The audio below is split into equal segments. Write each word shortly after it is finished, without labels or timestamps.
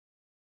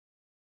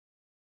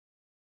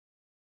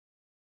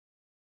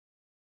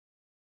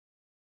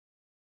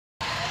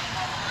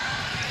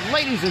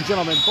Ladies and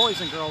gentlemen,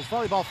 boys and girls,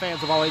 volleyball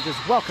fans of all ages,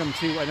 welcome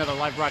to another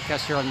live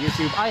broadcast here on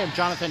YouTube. I am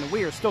Jonathan.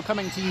 We are still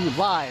coming to you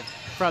live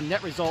from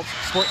Net Results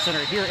Sports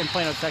Center here in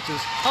Plano,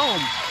 Texas,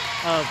 home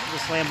of the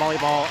Slam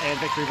Volleyball and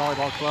Victory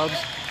Volleyball clubs.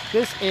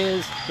 This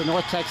is the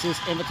North Texas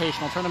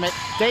Invitational Tournament,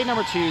 day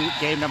number 2,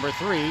 game number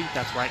 3.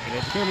 That's right, you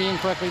didn't hear me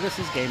incorrectly. This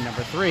is game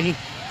number 3.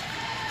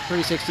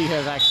 360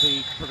 has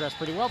actually progressed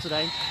pretty well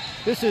today.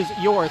 This is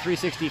your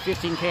 360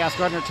 15 Kaos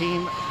Gardner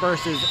team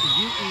versus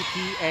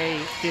UEPA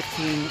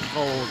 15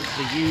 Gold.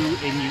 The U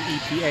in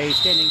UEPA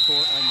standing for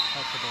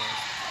Untouchables.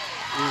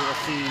 We will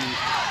see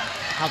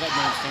how that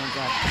name stands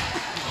up.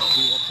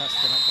 We will test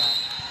them at that.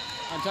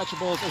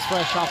 Untouchables is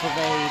fresh off of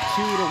a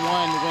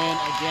 2-1 win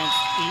against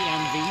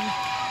EMV.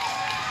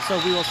 So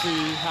we will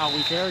see how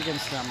we fare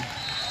against them.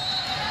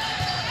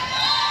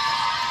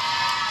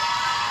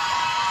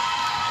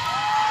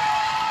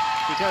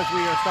 Because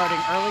we are starting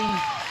early,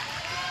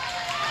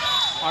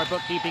 our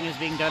bookkeeping is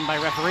being done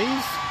by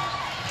referees.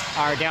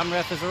 Our down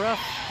ref is a ref,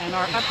 and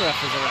our up ref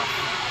is a ref.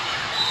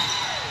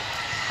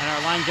 And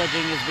our line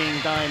judging is being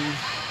done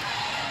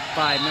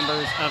by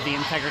members of the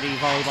Integrity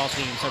Volleyball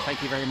team. So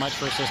thank you very much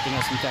for assisting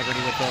us, Integrity,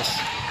 with this.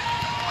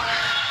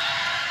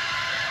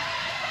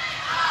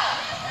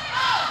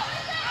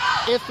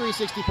 If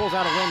 360 pulls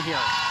out a win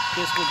here,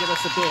 this will give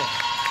us a bid.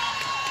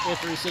 If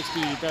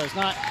 360 does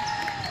not,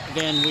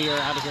 then we are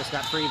out of here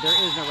scot-free. There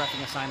is no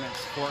reffing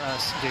assignments for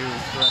us due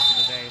the rest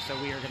of the day, so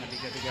we are going to be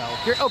good to go.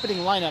 Your opening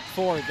lineup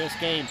for this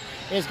game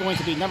is going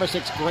to be number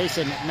 6,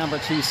 Grayson, number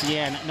 2,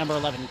 Cian, number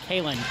 11,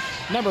 Kaylin,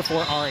 number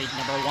 4, Ari,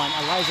 number 1,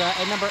 Eliza,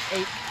 and number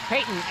 8,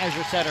 Peyton as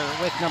your setter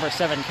with number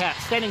 7, Kat,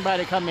 standing by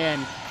to come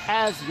in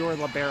as your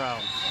libero.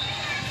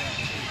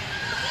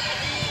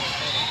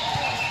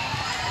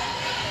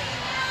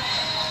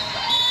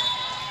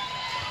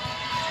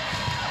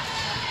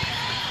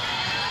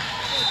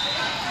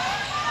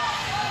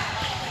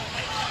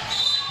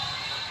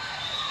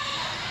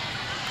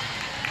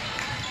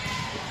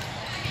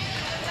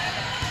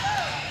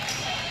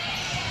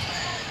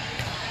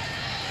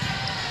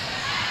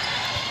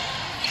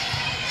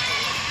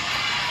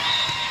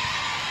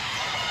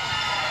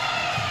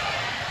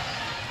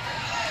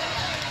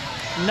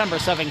 Number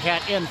 7,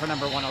 Kat, in for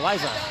number 1,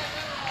 Eliza.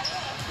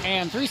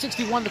 And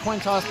 360 won the coin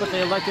toss, but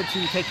they elected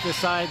to take this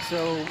side,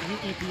 so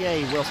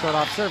UEPA will start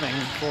off serving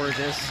for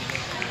this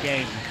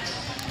game.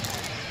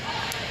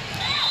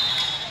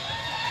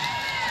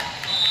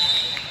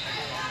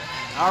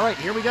 All right,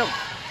 here we go.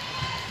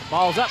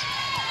 Ball's up.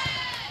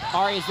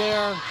 Ari's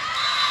there.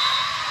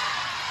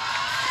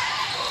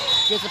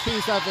 Gets a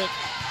piece of it.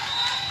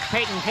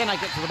 Peyton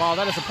cannot get to the ball.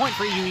 That is a point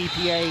for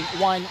UEPA,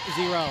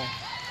 1-0.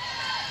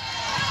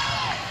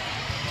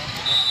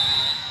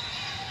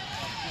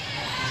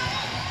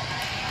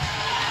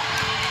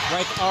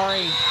 Right to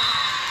Ari.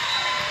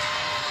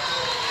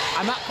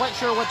 I'm not quite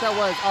sure what that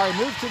was. Ari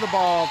moved to the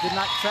ball, did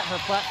not set her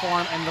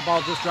platform, and the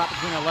ball just dropped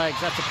between her legs.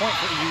 That's a point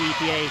for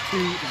UEPA,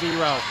 2-0.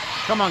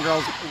 Come on,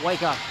 girls,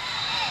 wake up.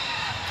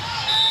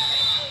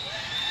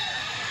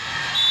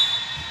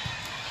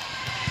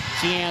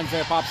 Cian's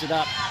there, pops it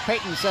up.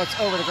 Peyton sets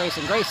over to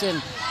Grayson. Grayson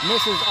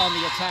misses on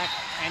the attack,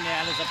 and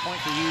that is a point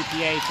for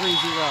UEPA,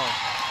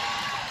 3-0.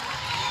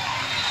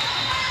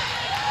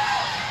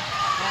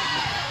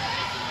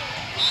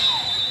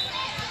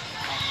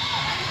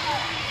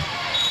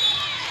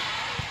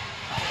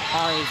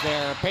 Ari's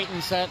there.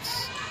 Peyton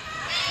sets.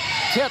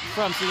 Tip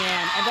from Cian,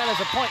 and that is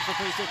a point for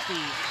 360.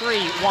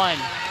 3-1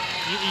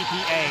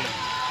 UEPA.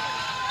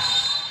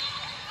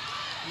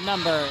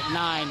 Number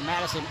 9,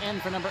 Madison,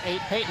 in for number 8,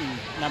 Peyton.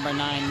 Number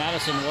 9,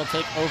 Madison, will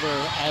take over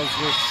as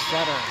your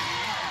setter.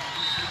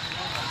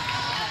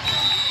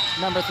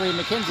 Number 3,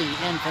 Mackenzie,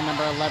 in for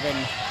number 11,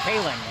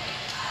 Kaylin.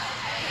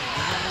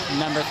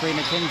 Number 3,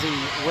 Mackenzie,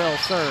 will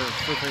serve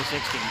for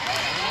 360.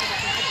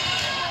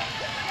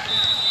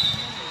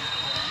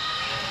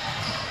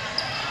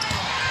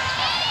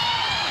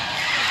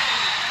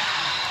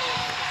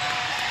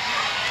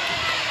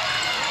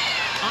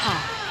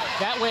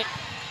 That went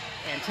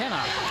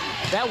antenna.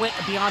 That went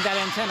beyond that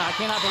antenna. I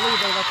cannot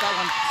believe they let that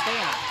one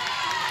stand.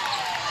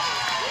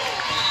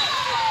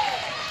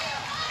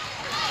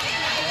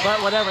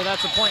 But whatever,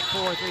 that's a point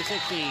for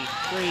 360.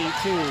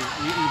 3-2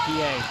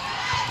 UEPA.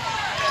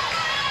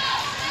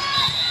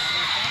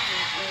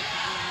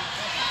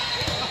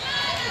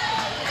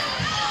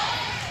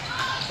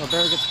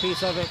 Robert gets a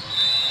piece of it.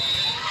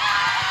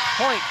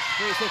 Point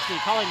 360,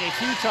 calling a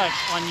 2-touch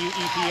on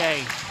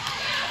UEPA.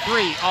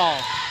 3-all.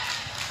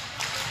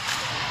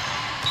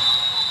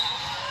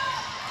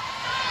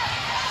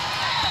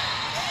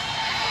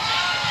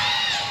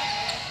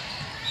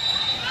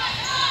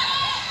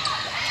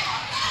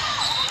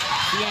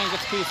 Cian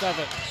gets a piece of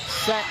it.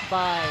 Set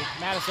by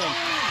Madison.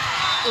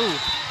 Ooh.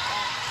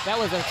 That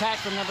was an attack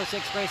from number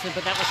 6, Grayson,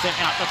 but that was sent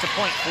out. That's a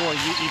point for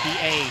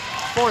UEPA.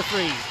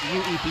 4-3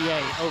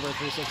 UEPA over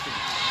 360.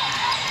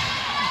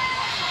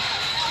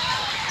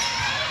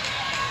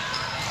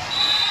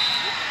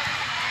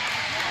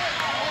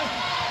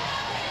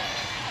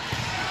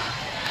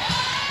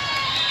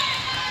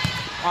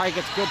 Ari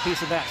gets a good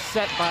piece of that.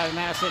 Set by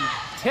Madison.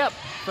 tip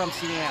from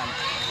Cian.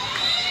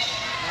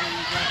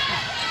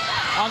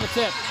 On the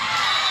tip.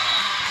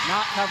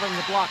 Not covering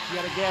the block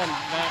yet again.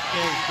 That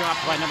is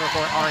dropped by number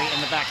 4, Ari, in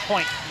the back.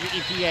 Point,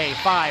 UEPA,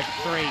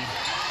 5-3.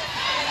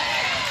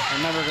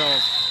 Remember,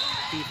 girls,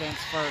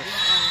 defense first.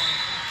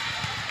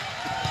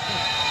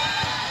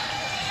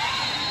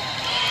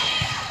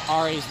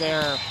 Ari's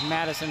there.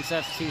 Madison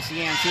sets to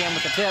Cian. Cian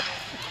with the tip.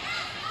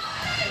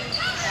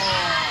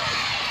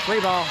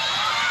 Free ball.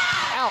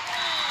 Out.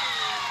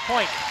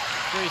 Point,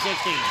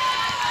 360.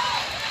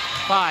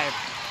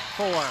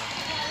 5-4.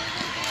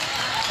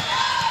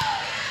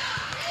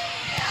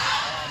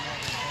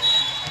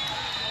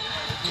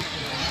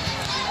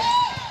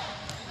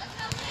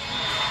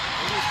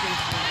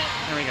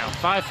 There we go.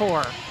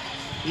 5-4.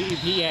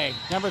 UEPA.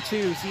 Number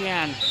 2,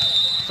 Cian,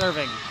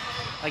 serving.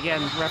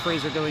 Again,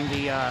 referees are doing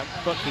the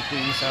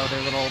bookkeeping, so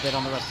they're a little bit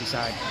on the rusty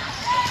side.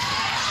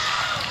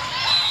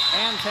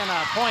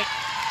 Antenna, point,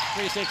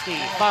 360,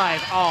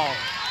 5-all.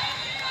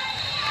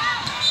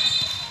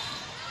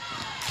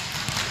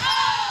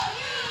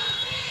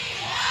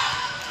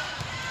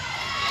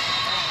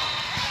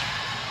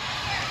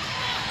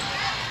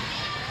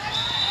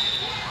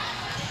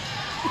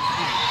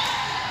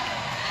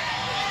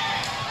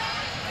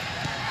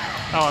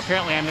 Oh,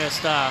 apparently I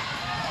missed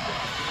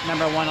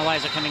number 1,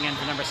 Eliza, coming in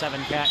for number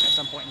 7, Kat, at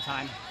some point in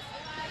time.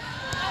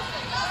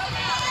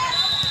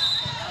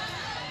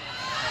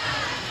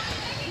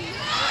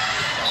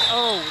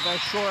 Oh,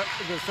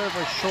 the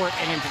server short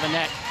and into the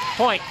net.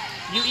 Point,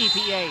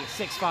 UEPA,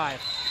 6-5.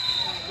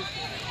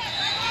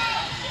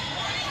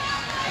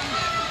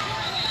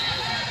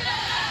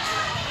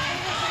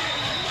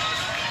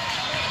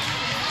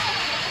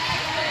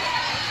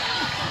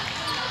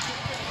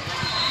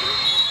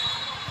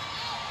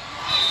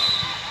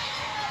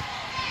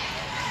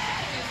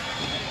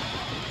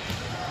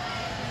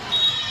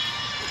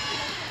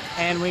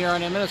 And we are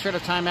in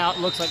administrative timeout.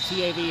 Looks like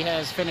TAV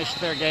has finished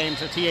their game,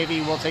 so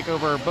TAV will take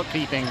over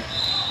bookkeeping.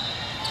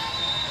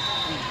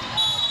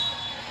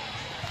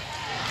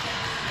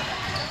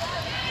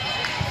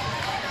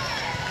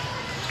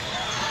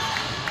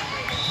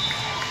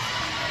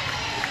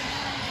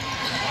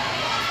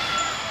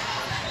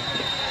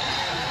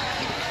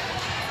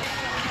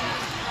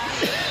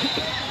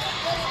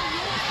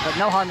 But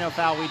no harm, no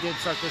foul. We did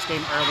start this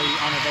game early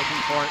on a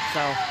vacant court,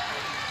 so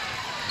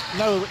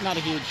no, not a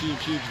huge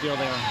deal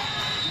there.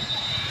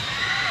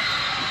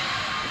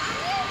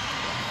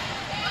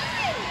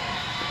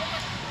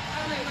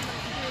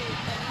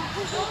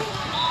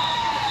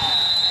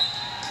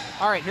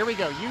 All right, here we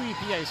go.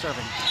 UEPA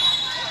serving.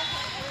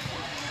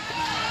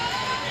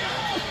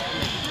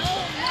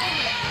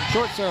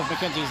 Short serve,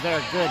 McKenzie's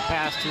there. Good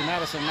pass to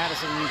Madison.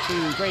 Madison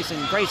to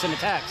Grayson. Grayson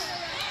attacks.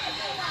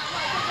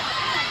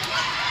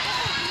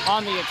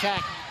 On the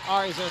attack,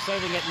 Ari's there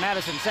saving it.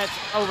 Madison sets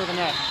over the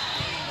net.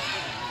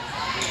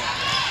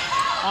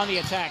 On the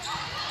attack,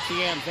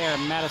 Cian's there.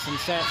 Madison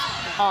sets.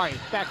 Ari,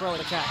 back row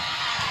attack.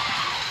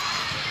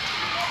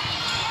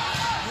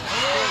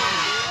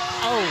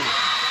 Oh,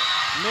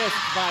 missed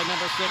by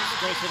number 6,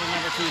 Grayson, and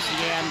number 2,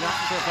 Cian. Not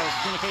sure if that was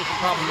a communication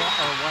problem yet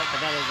or what,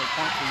 but that is a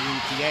point for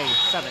UTA,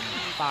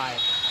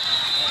 7-5.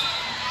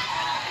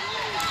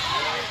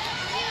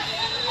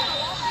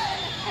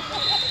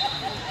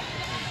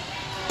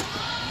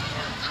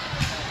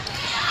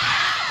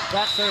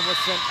 That serve was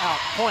sent out.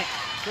 Point,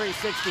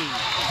 360,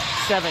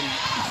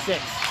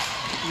 7-6,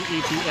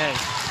 UEPA.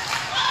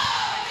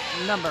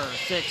 Number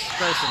 6,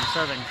 Grayson,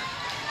 serving.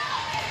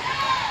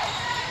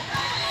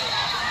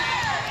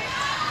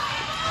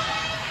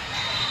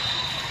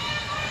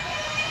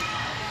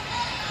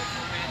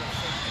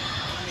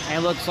 And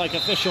it looks like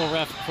official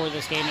ref for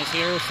this game is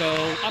here, so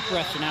up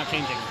refs are now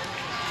changing.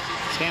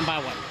 Stand by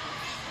 1.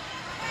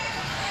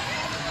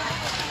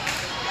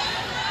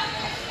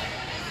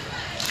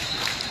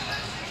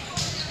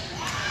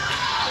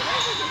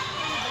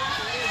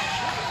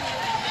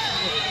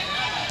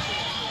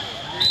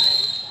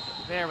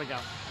 There we go.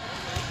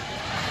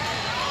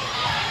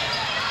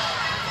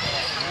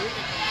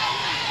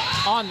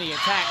 On the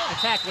attack.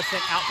 Attack was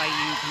sent out by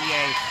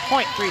UPA.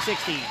 Point,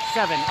 360,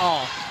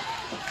 7-all.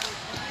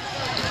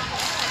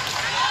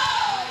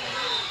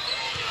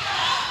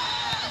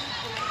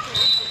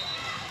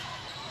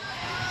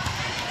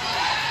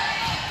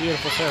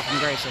 Beautiful serve from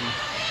Grayson.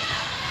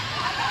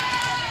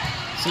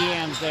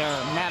 Cian's there.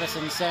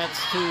 Madison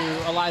sets to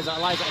Eliza.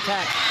 Eliza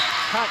attacks.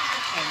 Cut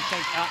and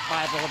taken out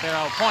by the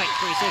libero. Point,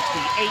 360,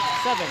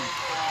 8-7.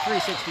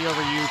 360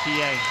 over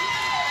UPA.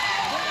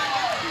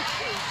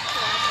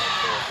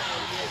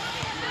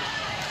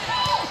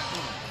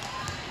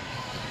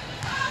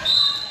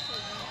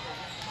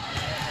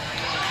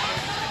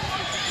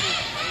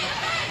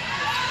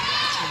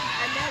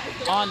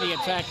 On the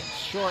attack,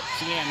 short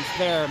Cian's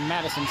there.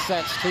 Madison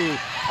sets to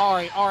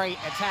Ari. Ari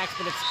attacks,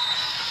 but it's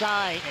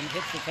shy and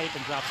hits the tape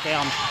and drops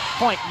down.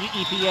 Point,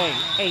 UEPA,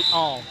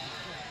 8-all.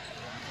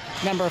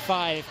 Number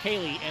 5,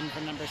 Kaylee, in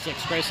from number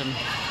 6, Grayson.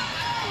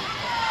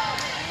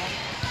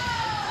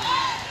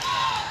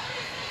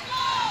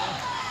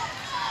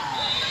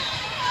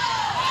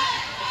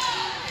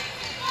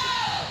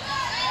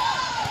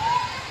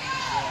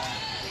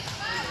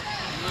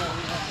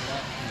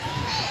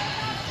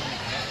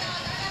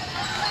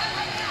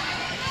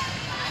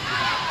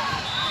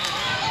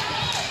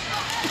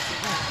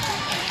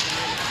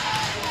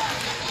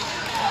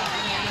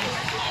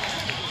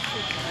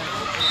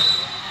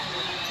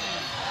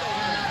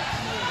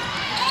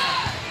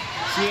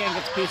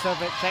 piece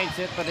of it, shanks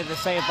it, but it is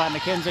saved by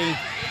McKenzie.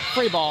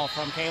 Free ball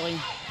from Kaylee.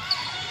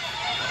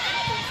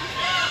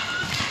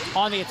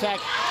 On the attack.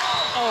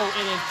 Oh,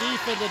 it is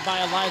defended by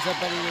Eliza,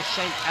 but it is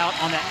shanked out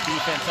on that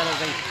defense. That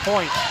is a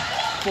point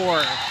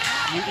for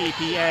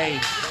UEPA.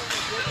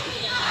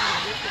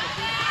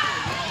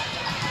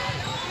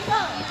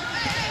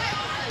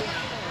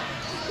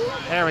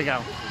 There we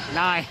go.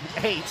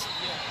 9-8.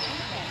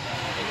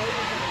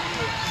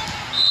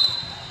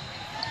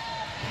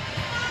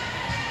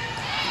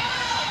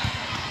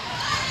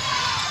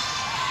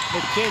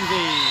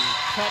 McKenzie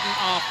cutting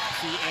off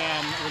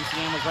Cian when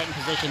Cian was right in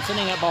position,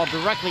 sending that ball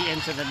directly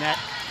into the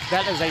net.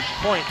 That is a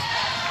point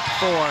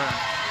for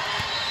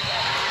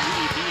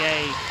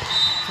UEPA.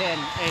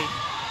 10-8.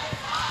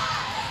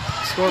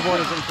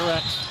 Scoreboard is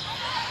incorrect.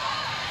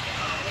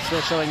 Still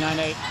showing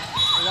 9-8.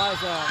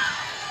 Eliza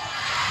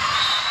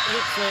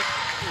hits it.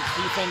 It's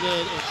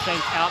defended. It's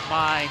shanked out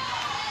by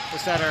the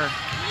setter.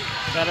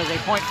 That is a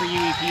point for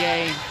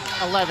UEPA.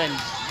 11-8.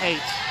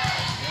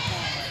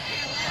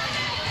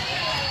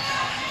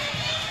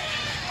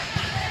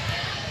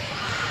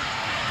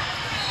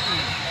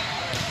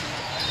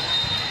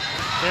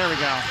 There we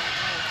go.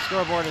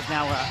 Scoreboard is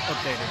now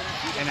updated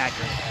and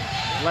accurate.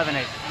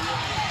 11-8.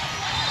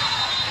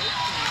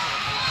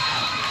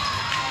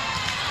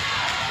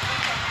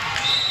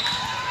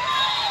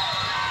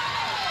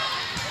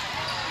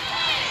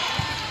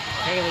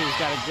 Haley's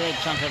got a good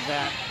chunk of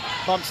that.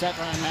 Bump set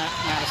from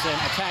Madison.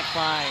 Attacked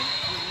by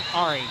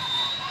Ari.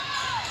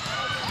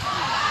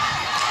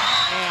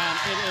 And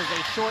it is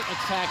a short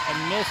attack, a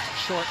missed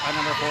short by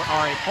number 4,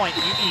 Ari. Point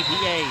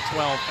UEPA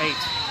 12-8.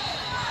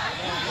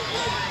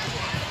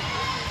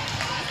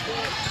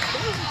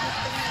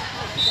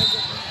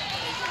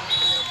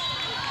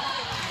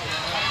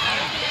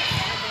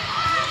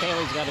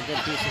 Kaylee's got a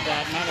good piece of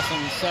that. Madison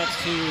sets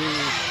to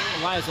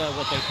Eliza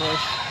with a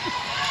push.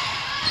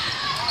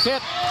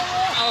 Tip.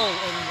 Oh,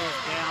 and it is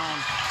down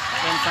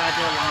inside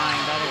their line.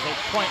 That is a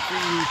point for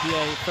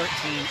UEPA,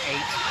 13-8.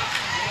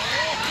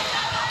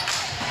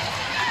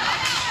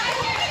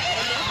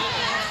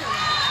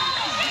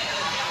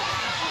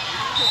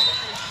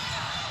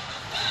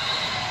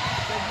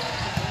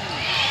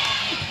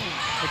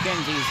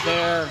 McKenzie's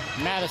there.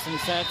 Madison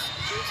sets.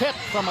 Tip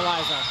from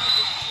Eliza.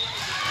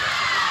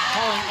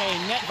 Calling a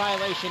net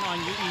violation on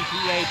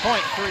UEPA.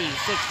 Point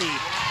 360.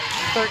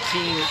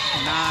 13-9.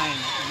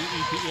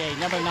 UEPA.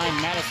 Number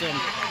 9, Madison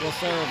will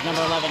serve.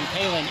 Number 11,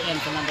 Kaylin, in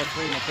for number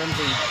 3,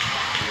 McKenzie.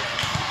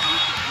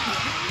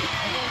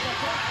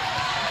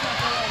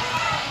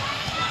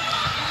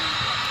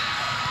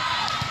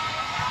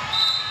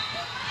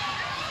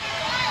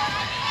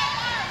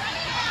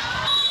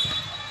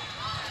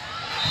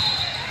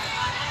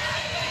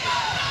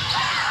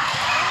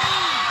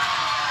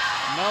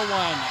 No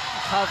one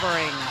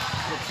covering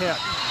the tip.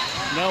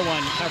 No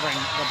one covering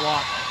the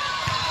block.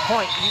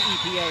 Point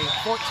UEPA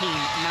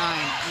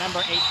 14-9. Number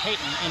 8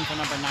 Peyton in for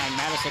number 9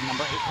 Madison.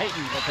 Number 8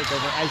 Peyton will take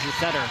over as your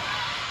setter.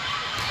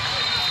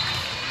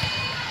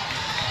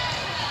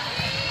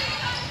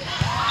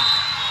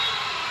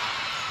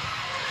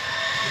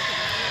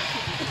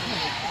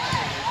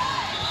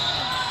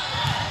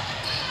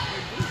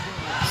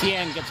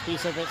 Cian gets a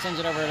piece of it, sends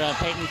it over to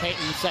Peyton.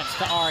 Peyton sets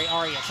to Ari.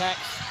 Ari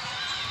attacks.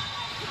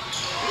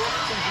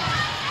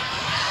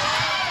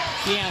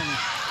 Cian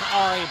to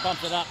Ari,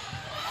 bumps it up.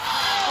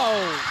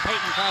 Oh,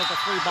 Peyton tries to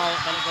free ball it,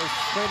 but it goes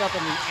straight up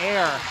in the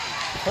air.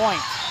 Point.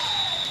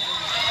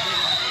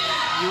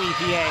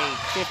 UEPA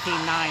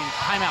 15-9.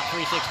 Timeout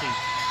 360.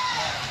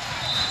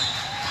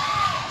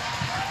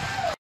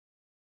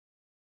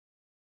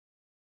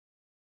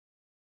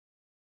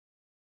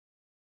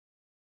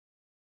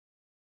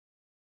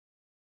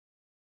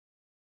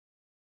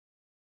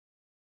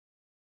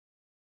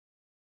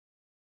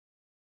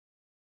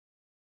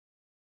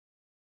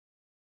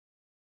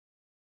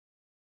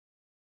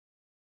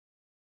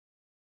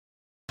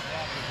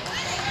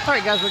 All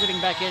right, guys, we're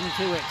getting back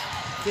into it.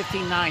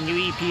 15-9,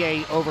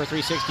 UEPA over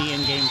 360 in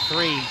game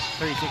 3.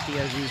 360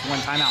 has used one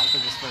timeout for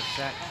this first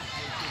set.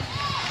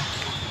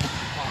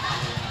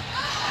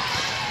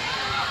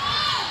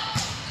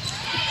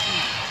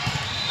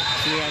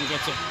 Cian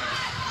gets it.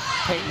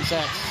 Peyton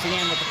sets.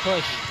 Cian with the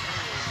push.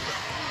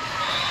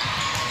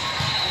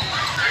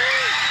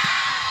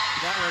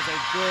 That was a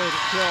good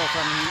kill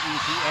from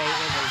UEPA.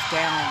 It was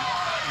down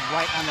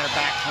right on their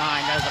back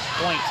line. That is a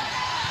point.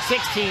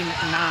 16-9.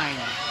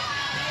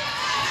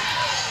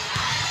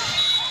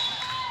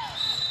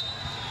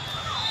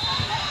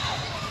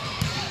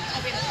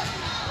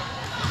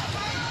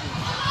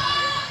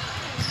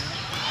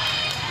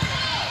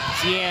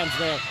 Cian's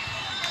there.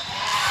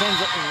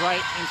 Sends it right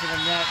into the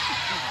net.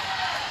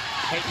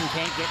 Peyton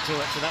can't get to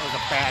it, so that was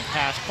a bad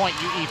pass. Point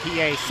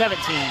UEPA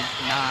 17-9.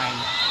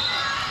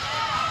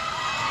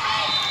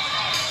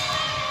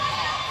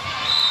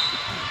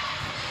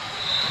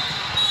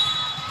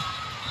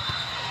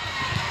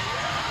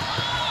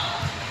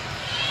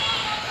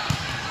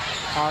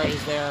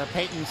 Ari's there.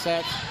 Peyton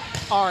sets.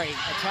 Ari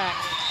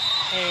attacks.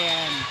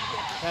 And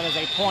that is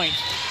a point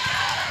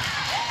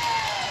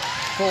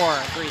for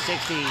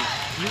 360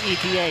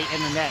 UEPA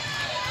in the net.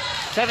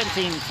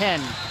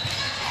 17-10,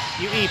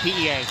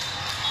 UEPA.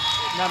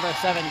 Number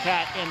 7,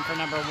 Kat in for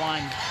number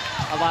 1,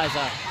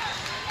 Eliza.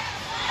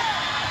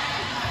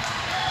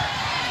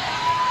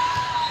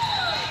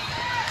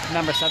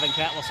 Number 7,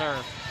 Kat will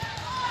serve.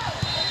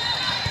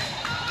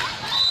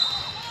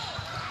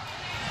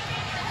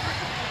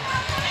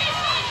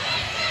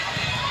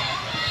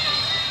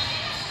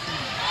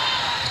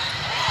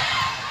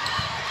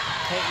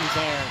 Peyton's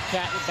there.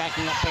 Kat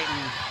backing up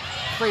Peyton.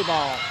 Free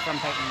ball from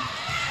Peyton.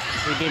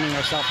 Redeeming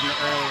herself from the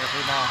earlier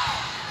free ball.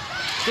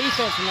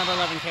 Defense from number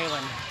 11,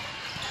 Kaylin.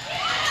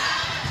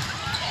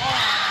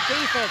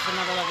 Defense from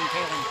number 11,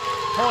 Kaylin.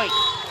 Point.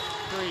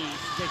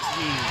 3-16.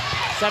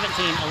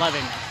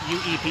 17-11.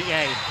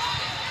 UEPA.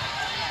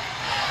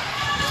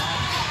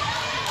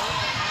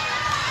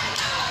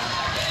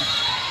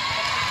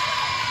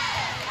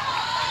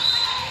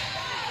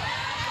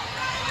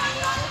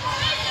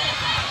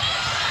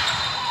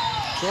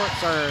 Short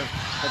serve,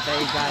 but they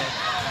got it.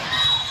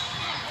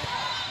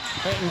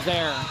 Peyton's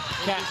there.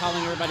 Kat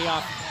calling everybody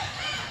off.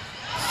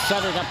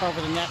 Settered up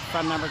over the net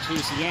from number 2,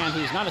 Cian,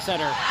 who's not a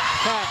setter.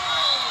 Kat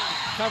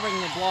covering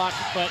the block,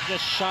 but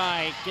just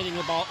shy, getting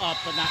the ball up,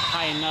 but not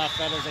high enough.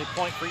 That is a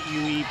point for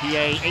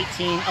UEPA,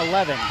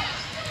 18-11.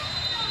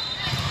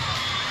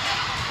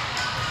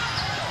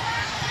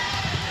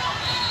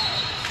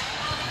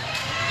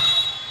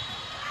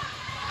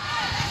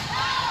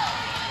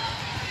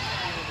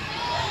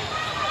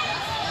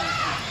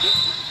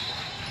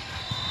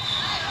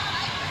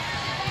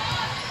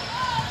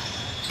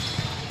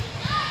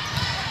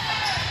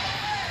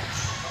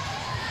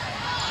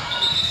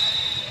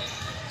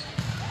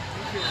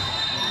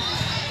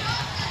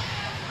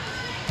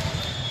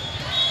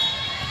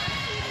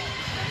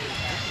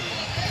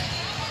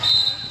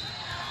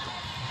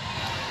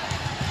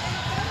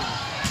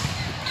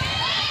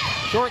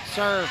 Short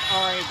serve.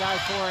 All right, guys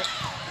for it.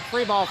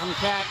 Free ball from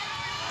Kat.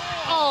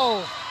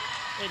 Oh!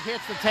 It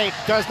hits the tape.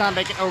 Does not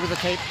make it over the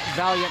tape.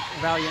 Valiant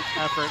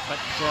effort, but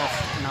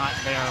just not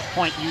there.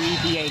 Point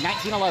UEPA,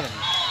 19-11.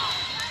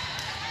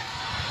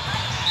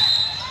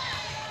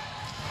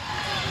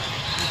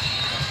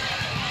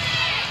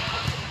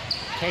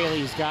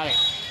 Kaylee's got it.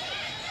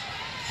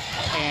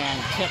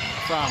 And tip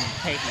from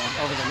Peyton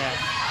over the net.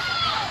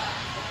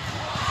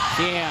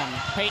 Cian.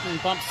 Peyton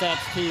bump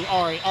sets to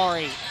Ari.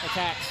 Ari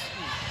attacks.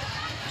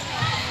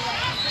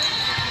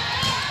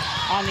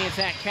 On the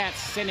attack, Kat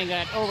sending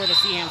it over to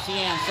Cian.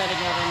 Cian setting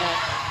over net.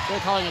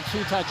 They're calling a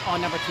 2-touch on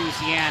number 2,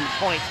 Cian.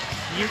 Point,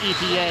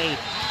 UEPA,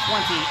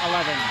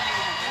 20-11.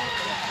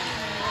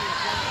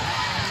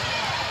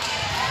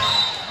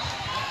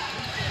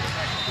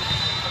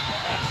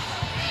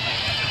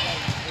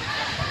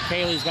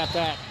 Kaylee's got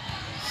that.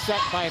 Set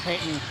by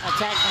Peyton.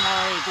 Attack from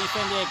Ari.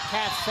 Defended.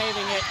 Kat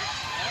saving it.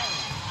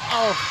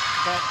 Oh,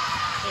 but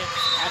it's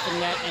at the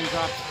net and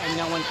dropped, and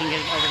no one can get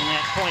it over the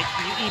net. Point,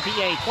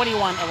 UEPA,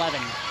 21-11.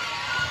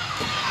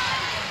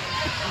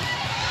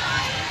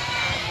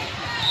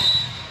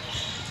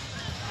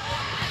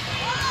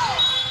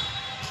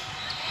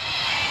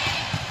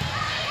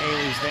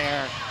 Kaylee's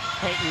there.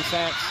 Peyton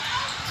sets.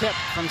 Tip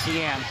from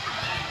Cian.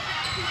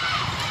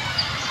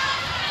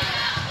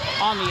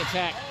 On the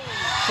attack.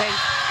 Sent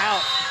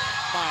out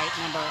by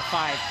number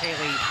 5,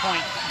 Kaylee.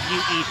 Point,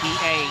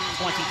 UEPA,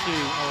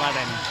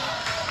 22-11.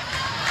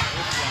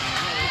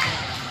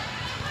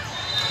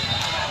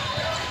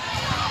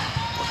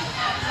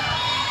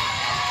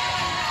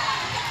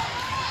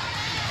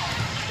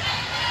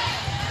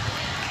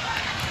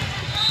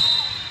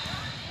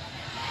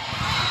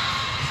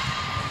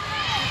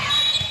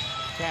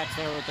 Kat's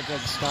there with a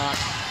good stop.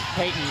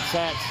 Peyton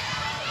sets.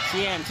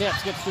 Cian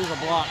tips, gets through the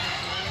block.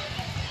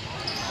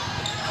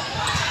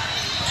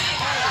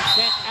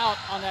 Sent out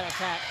on that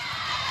attack.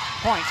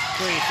 Point,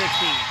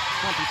 3-16,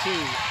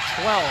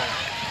 22-12.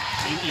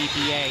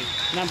 UEPA.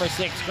 Number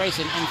 6,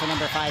 Grayson in for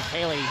number 5,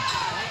 Kaylee.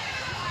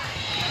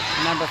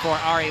 Number 4,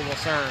 Ari will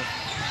serve.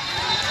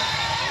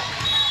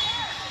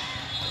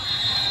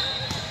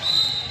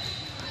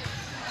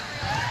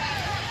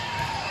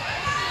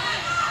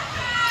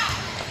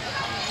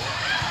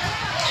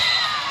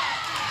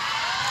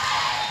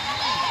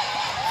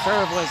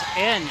 Serve was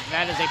in.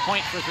 That is a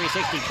point for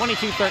 360.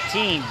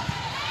 22-13.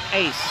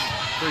 Ace,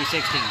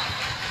 360.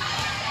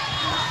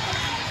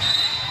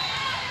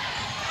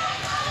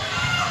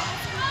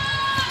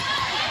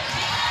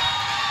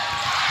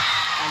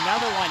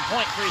 Another one,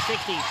 point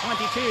 360.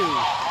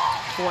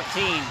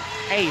 22-14.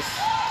 Ace.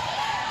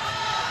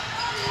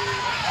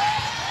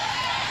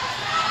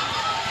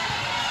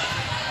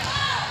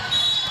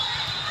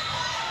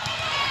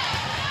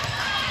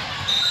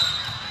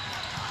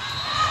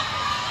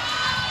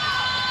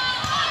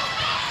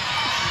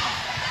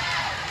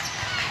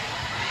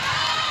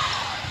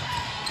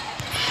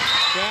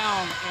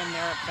 Down in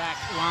their back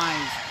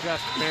lines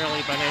just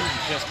barely, but it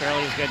just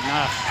barely is good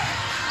enough.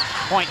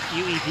 Point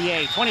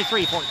UEPA,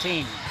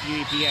 23-14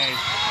 UEPA.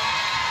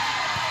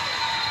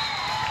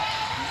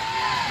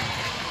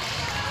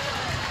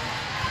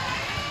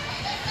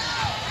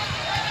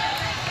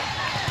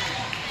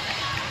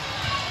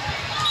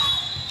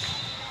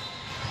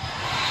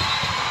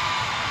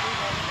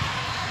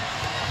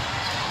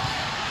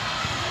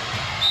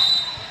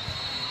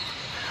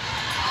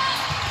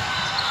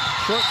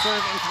 Short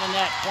serve into the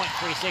net, point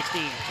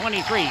 360,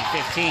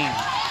 23-15.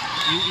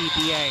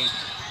 UEPA.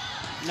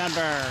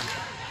 Number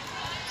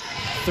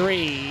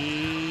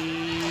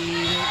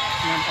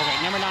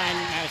 9,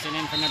 Madison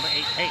in for number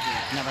 8, Peyton.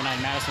 Number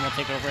 9, Madison will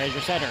take over as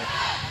your setter.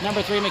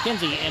 Number 3,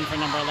 McKenzie in for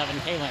number 11,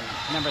 Kaylin.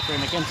 Number 3,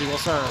 McKenzie will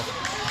serve.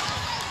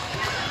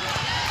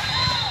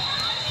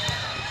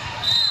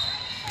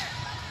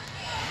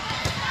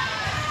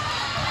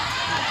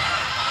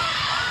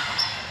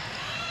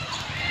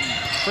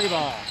 Free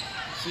ball.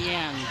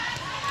 Cian.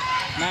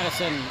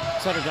 Madison,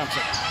 setter jumps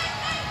it.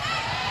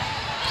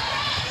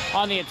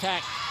 On the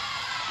attack.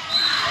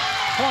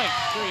 Point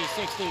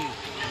 360.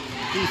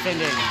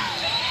 Defending.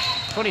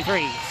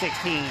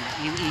 23-16.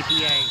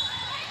 UEPA.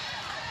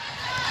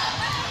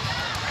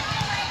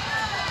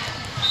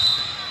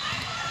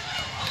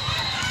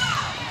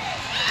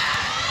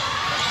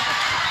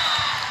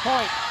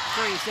 Point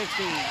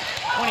 360.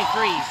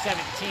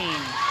 23-17.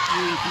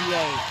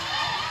 UEPA.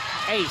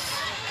 Ace.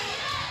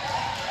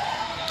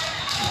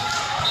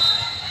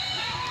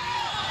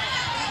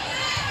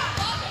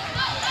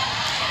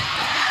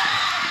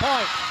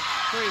 Point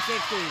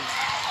 360.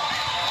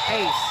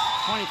 Ace.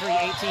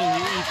 23-18.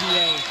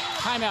 UEPA.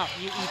 Timeout.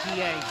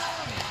 UEPA.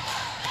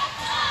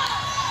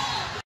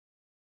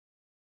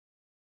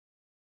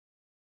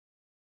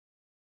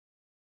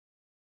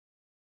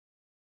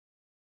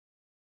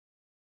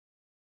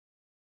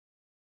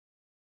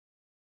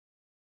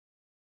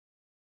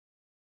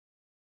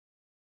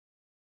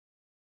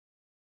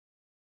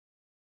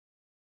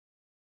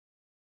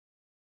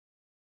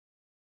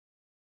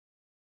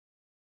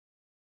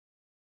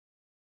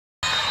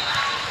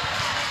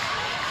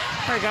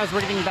 All right, guys,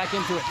 we're getting back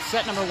into it.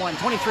 Set number 1,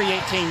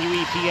 23-18,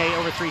 UEPA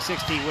over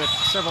 360 with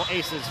several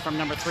aces from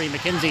number 3,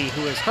 McKenzie,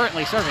 who is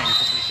currently serving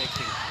for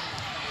 360.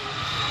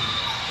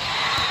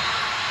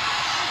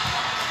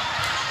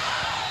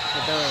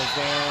 Rivera is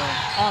there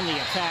on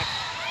the attack.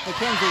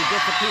 McKenzie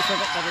gets a piece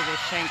of it, but it is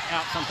shanked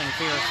out something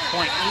fierce.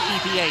 Point,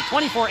 UEPA,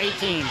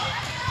 24-18.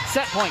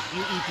 Set point,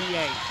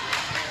 UEPA.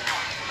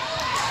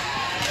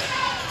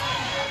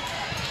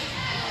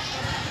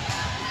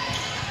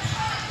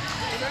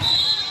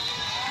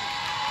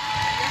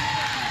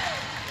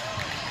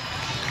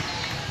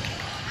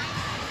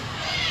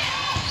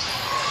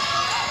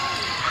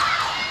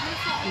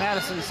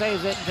 Madison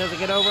saves it. Does it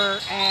get over?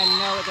 And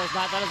no, it does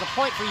not. That is a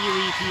point for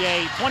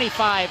UEPA.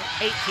 25-18.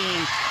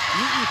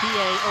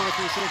 UEPA over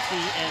 360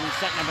 and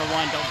set number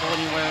 1. Don't go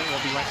anywhere. We'll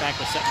be right back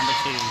with set number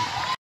 2.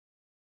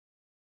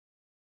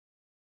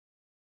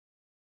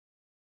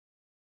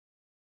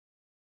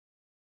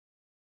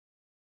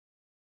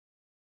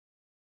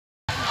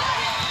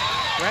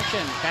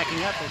 Correction.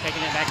 Backing up. They're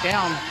taking it back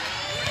down.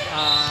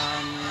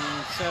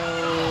 So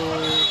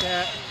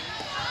that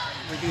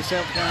reduce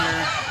out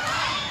counter.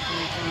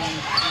 We're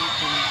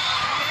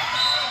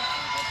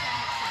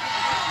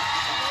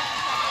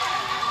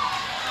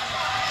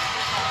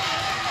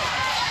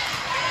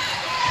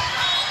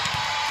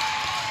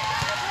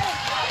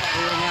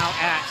now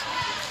at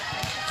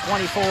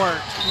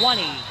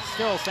 24-20,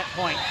 still set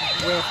point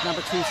with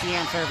number 2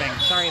 Cian serving.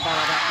 Sorry about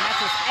all that. And that's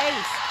his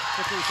ace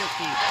for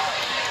 360.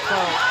 So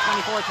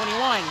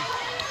 24-21,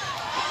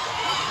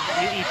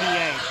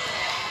 UEPA.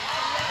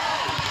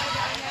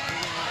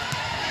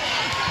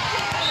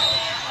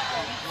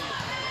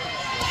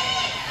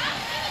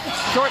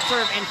 Short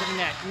serve into the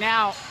net.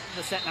 Now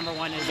the set number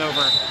 1 is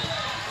over.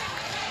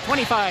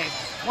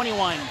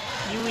 25-21,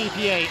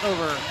 UEPA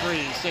over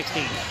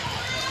 360.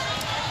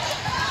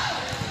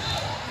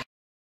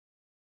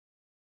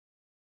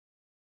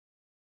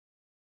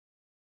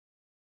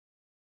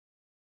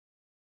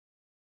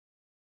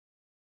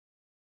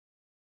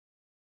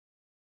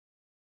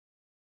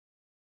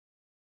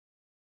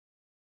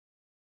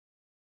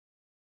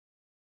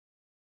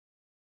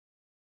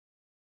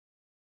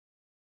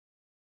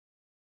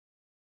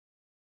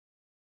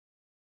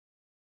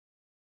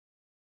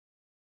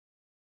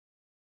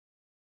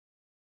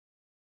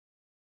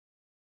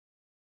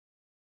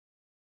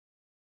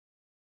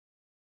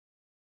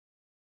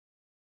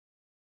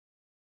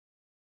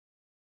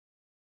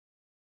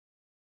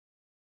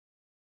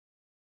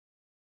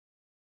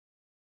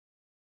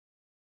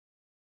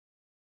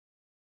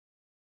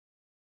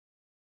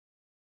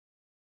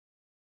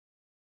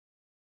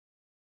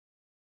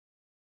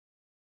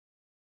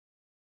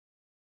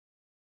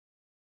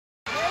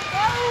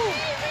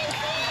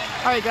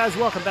 All right, guys,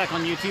 welcome back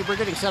on YouTube. We're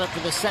getting set up for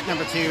this set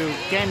number 2,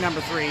 game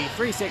number 3,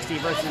 360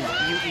 versus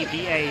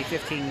UEPA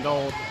 15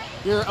 gold.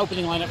 Your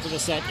opening lineup for the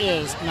set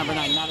is number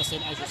 9,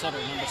 Madison as your setter,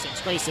 number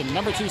 6, Grayson,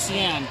 number 2,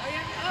 Cian,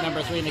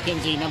 number 3,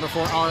 McKenzie, number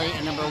 4, Ari,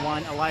 and number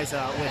 1,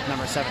 Eliza, with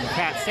number 7,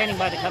 Kat, standing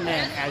by to come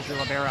in as your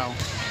libero.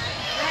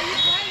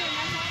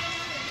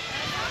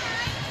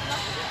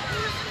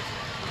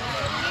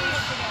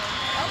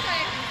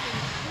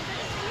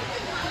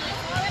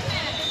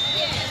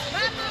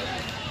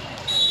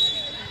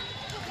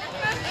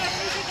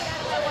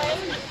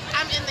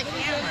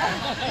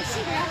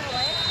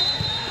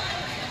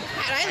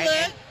 How'd I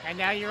look? And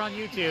now you're on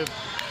YouTube.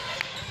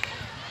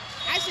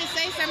 I should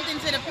say something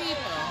to the people.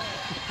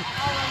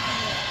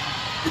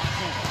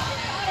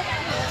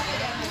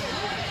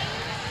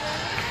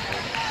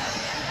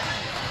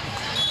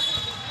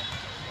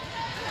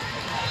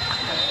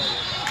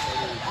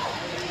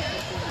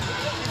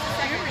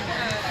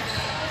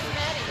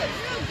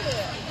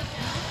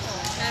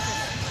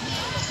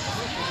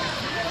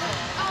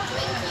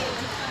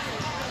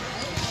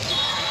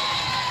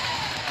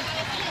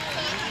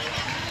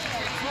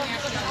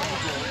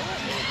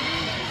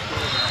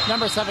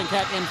 Number 7,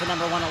 Kat in for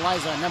number 1,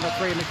 Eliza. Number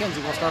 3,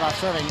 Mackenzie will start off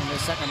serving in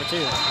this set number 2.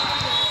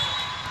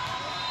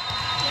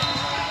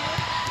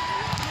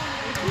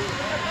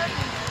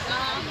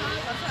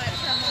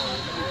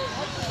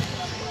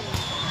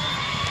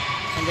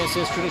 And this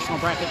is traditional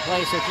bracket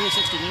play, so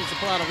 360 needs to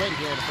pull out a win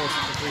here to force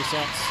it to 3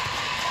 sets.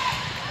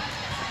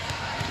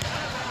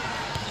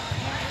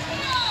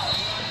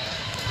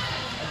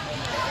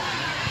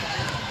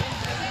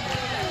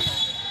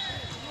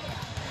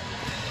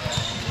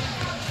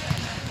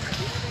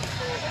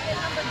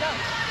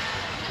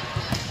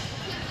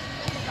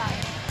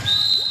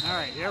 All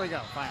right, here we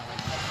go, finally.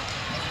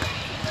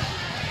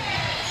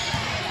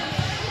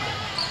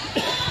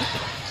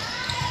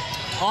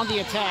 On the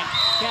attack,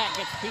 Kat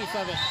gets a piece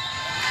of it.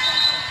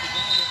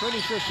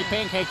 Pretty sure she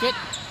pancaked it,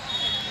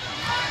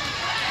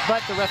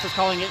 but the ref is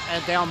calling it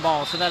a down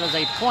ball, so that is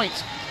a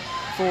point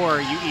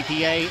for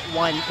UEPA,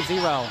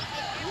 1-0.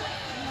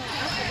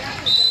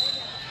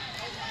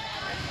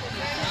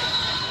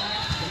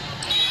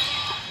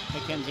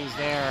 Mackenzie's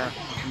there.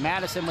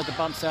 Madison with the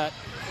bump set.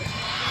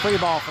 Free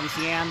ball from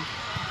Cian.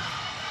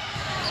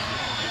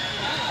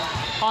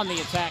 On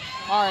the attack,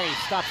 Ari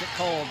stops it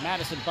cold.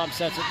 Madison bump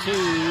sets it to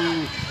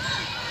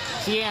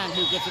Cian,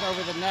 who gets it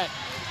over the net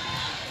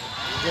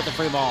with the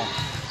free ball.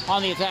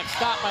 On the attack,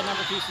 stopped by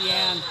number 2,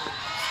 Cian.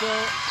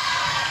 Still,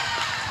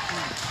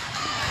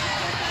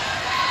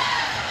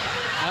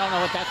 I don't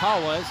know what that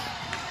call was,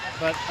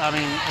 but I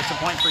mean, it's a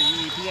point for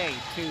UEPA,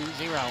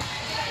 2-0.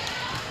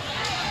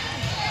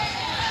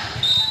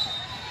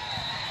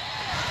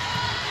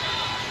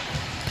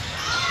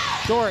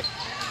 Short.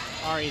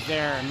 Ari's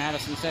there.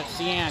 Madison sets.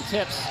 Cian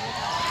tips.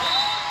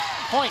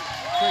 Point.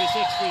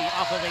 360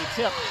 off of a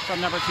tip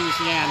from number 2,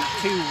 Cian.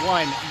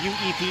 2-1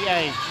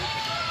 UEPA.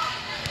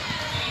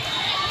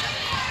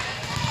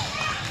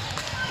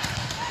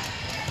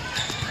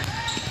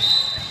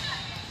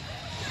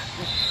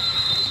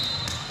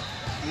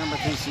 Number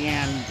 2,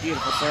 Cian.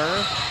 Beautiful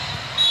serve.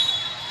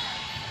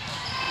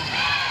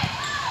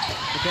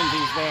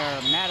 Mackenzie's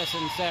there.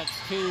 Madison sets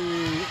to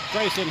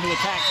Grayson, who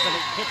attacks, but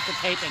it hits the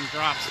tape and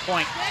drops.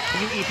 Point.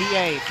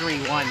 UEPA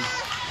 3-1.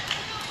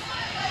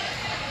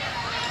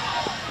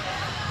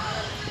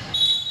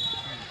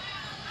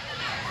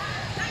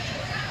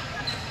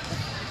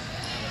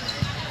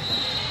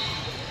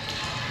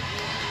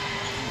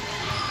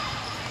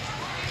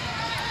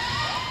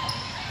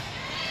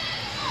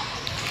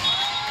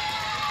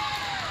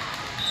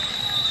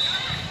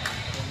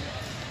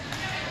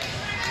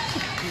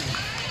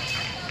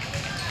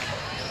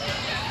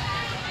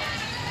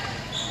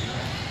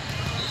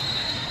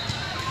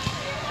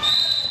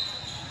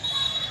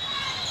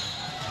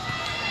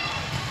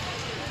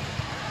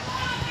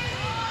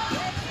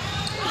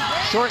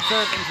 Short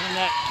serve into the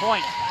net,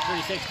 point,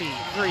 360,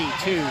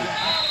 3-2,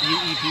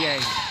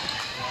 UEPA.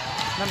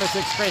 Number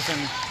 6, Grayson,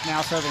 now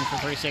serving for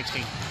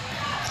 360.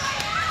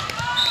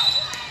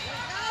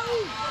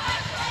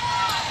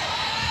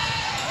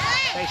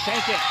 They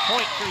shank it,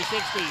 point,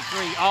 360,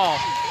 3-all.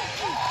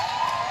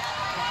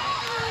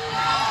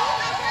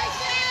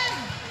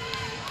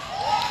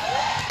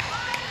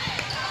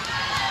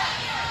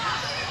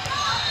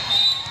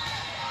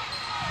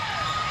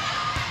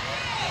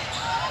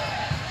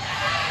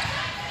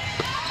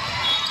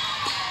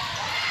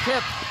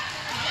 Tip.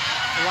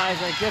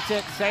 Eliza gets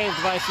it, saved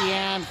by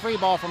Cian. Free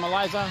ball from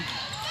Eliza.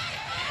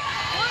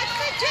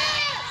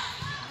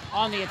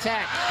 On the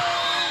attack.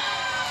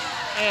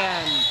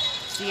 And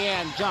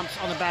Cian jumps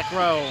on the back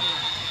row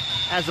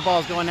as the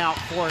ball's going out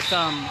for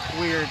some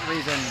weird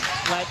reason.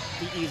 Let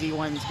the easy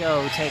ones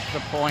go. Take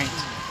the point.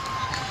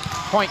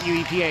 Point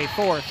UEPA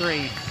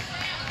 4-3.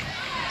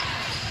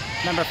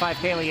 Number 5,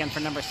 Kaylee in for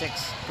number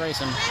 6,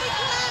 Grayson.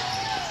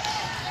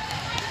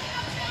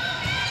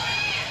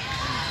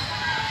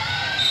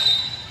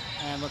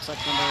 Looks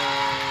like number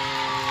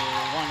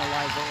 1,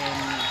 Eliza in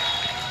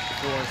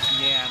for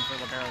Cian for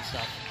libero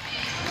stuff.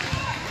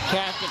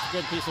 Kat gets a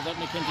good piece of it.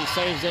 Mackenzie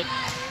saves it.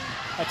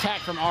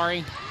 Attack from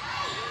Ari.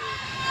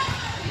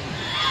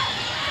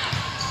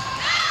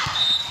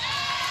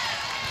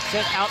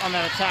 Sit out on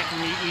that attack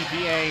from the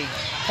EPA.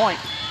 Point.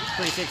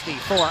 360,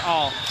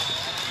 4-all.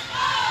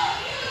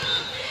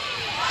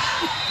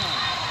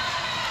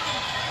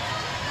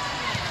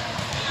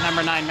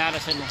 Number 9,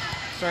 Madison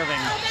serving.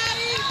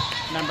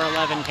 Number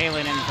 11,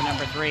 Kaylin in for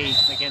number 3,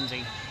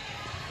 Mackenzie.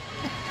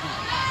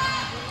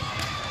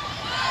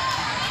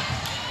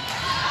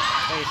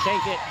 They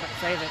shake it, but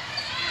save it.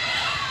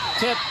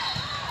 Tip.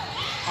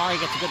 Ari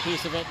gets a good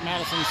piece of it.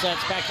 Madison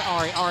sets back to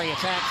Ari. Ari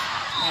attacks,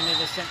 and it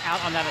is sent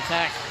out on that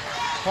attack.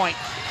 Point.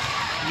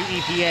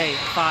 UEPA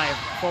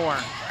 5-4.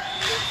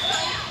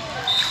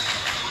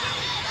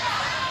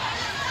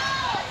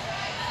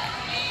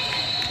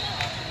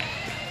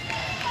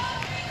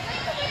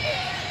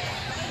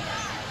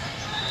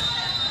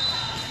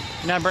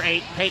 Number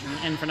 8, Peyton,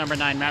 in for number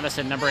 9,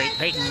 Madison. Number 8,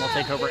 Peyton will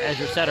take over as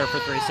your setter for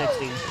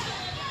 360.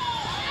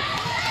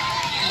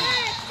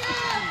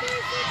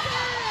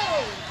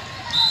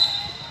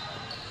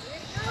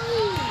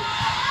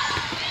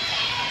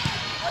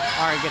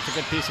 Ari gets a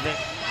good piece of it.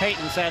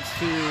 Peyton sets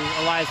to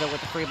Eliza with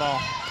the free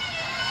ball.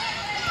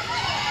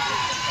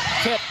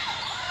 Tip.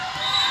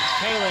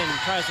 Kaylin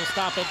tries to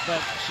stop it,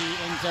 but she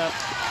ends up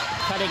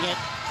cutting it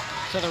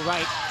to the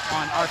right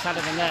on our side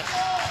of the net.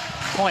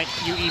 Point,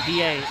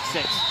 UEPA,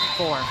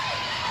 6-4.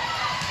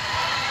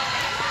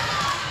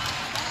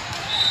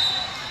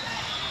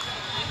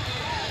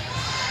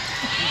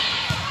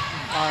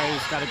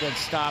 Ari's got a good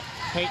stop.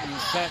 Peyton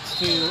sets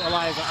to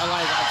Eliza.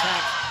 Eliza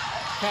attacks.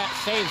 Kat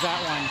saves that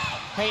one.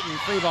 Peyton,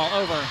 free ball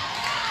over.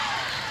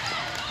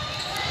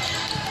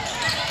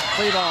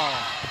 Free ball.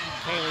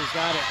 Kaylee's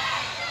got it.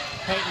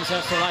 Peyton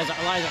sets to Eliza.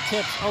 Eliza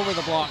tips over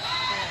the block.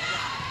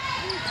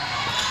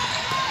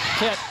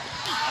 Tip.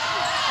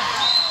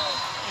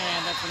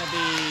 And that's going to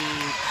be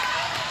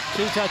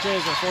 2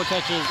 touches or 4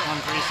 touches on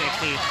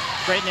 360.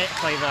 Great net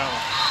play though.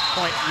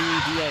 Point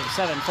UEPA,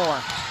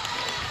 7-4.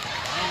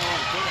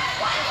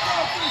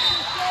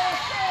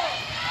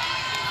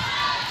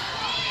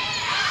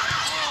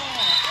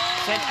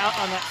 Sent out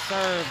on that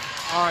serve.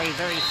 Ari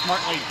very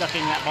smartly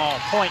ducking that ball.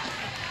 Point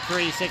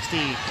 360,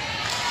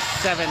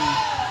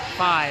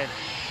 7-5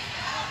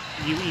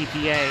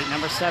 UEPA.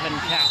 Number 7,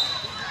 Kat,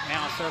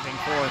 now serving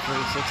for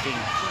 360.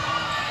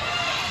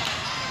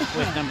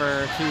 With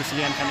number 2,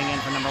 CM coming in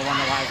for number 1,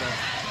 Eliza.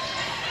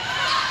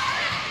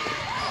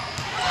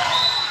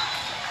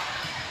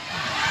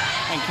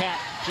 And Kat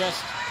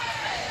just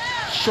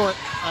short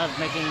of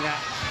making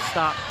that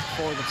stop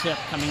for the tip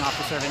coming off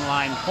the serving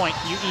line. Point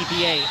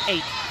UEPA,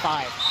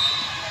 8-5.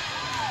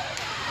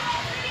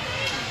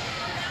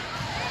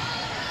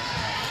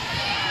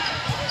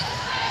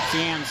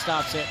 Cian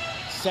stops it.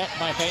 Set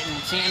by Peyton.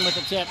 Cian with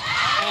the tip.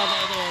 And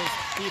it is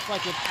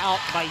deflected out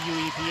by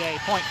UEPA.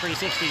 Point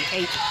 360,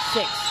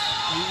 8-6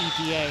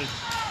 UEPA.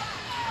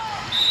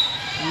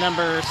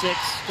 Number 6,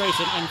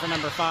 Grayson in for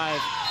number 5,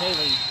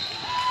 Haley.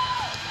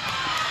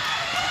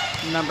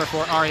 Number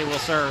 4, Ari will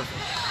serve.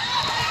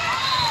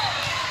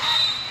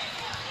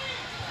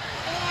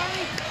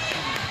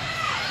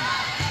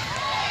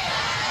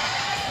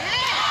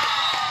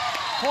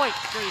 Point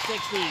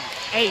 360,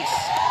 ace,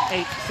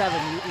 8-7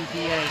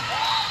 UEPA.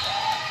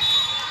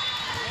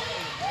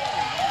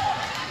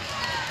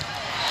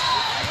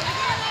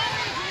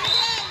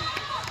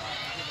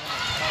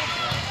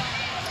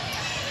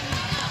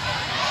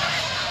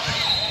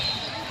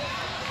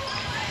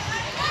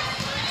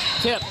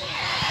 Tip,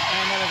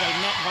 and that is a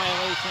net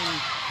violation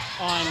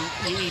on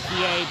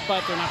UEPA,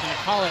 but they're not going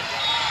to call it.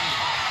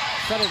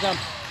 Set it up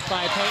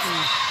by Peyton.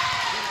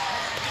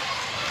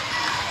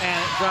 And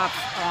it drops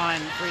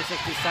on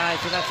 360 side,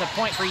 so that's a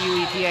point for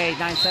UEPA,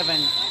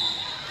 9-7.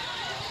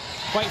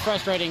 Quite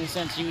frustrating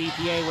since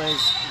UEPA was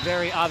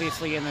very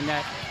obviously in the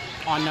net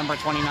on number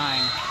 29.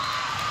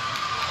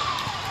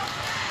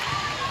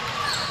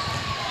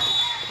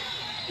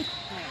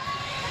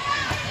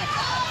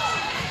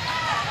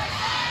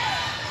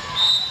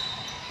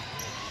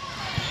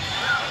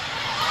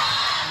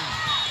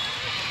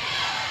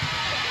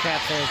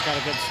 Kat there's got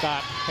a good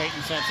stop.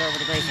 Peyton sets over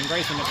to Grayson.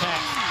 Grayson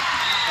attacks.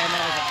 And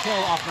that is a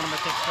kill off number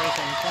 6,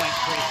 Grayson. Point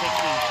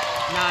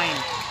 360,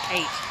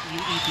 9-8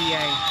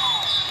 UEPA.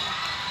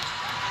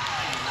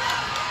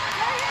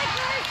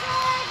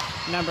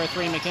 Number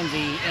 3,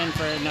 Mackenzie in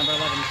for number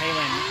 11,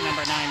 Kaylin.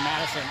 Number 9,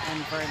 Madison in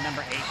for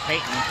number 8,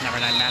 Peyton.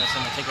 Number 9, Madison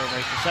will take over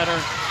as the setter.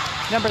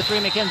 Number 3,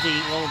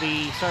 Mackenzie will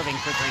be serving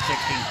for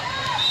 360.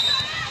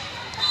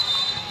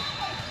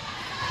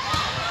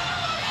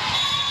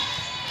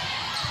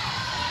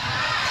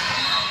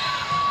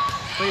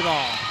 Free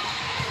ball.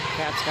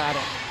 Kat's got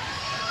it.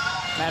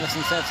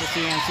 Madison sets to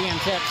CN. CN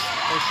tips.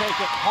 They shake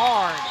it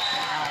hard.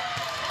 Out.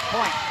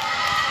 Point.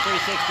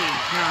 360.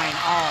 9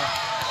 all.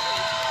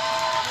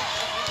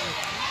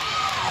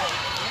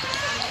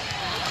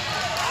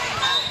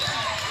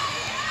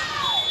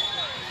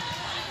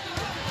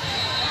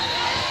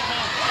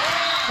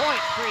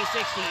 Point.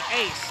 360.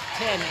 Ace.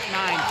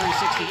 10-9.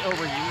 360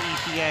 over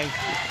UEPA.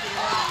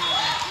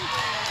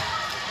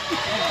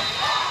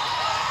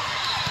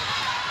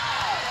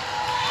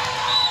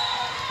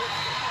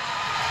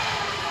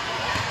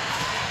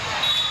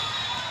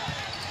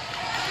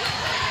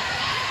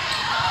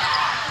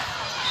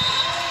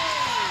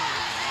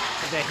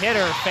 The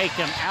hitter faked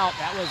him out.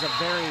 That was a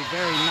very,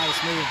 very nice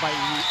move by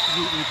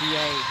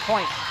UEPA.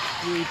 Point,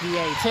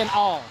 UEPA, 10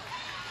 all.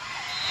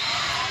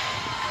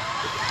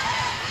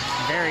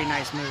 Very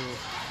nice move.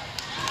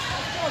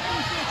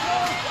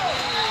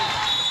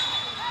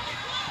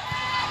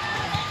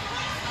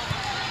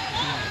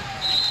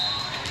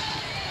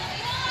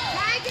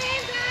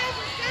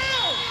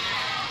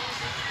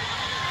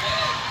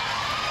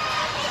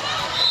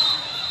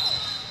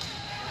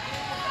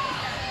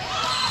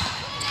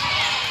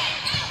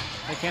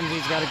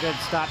 Mackenzie's got a good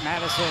stop.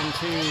 Madison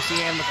to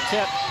CN with the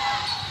tip.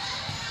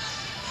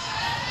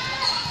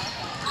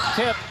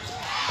 Tip.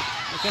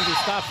 McKenzie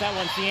stops that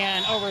one.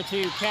 Cian over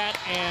to Kat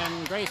and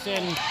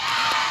Grayson.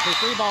 They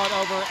free ball it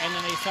over, and then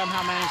they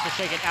somehow manage to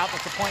shake it out.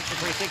 That's a point for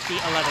 360,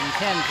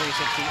 11-10,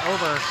 360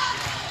 over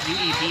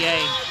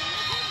UEPA.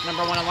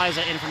 Number 1,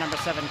 Eliza in for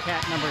number 7, Kat.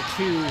 Number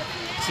 2,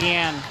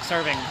 Cian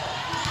serving.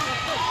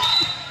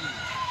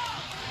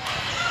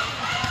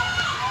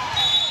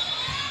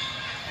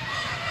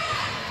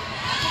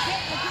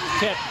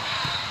 Tip.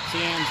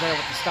 Cian's there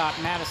with the stop.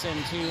 Madison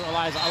to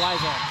Eliza.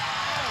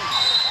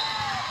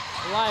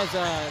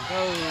 Eliza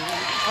goes.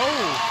 Oh!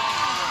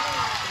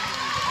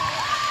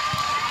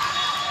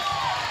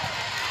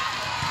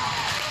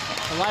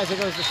 Eliza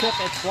goes to tip.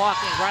 It's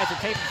blocked. It rides the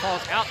tape and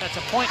falls out. That's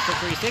a point for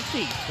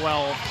 360.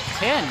 12-10,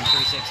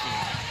 360.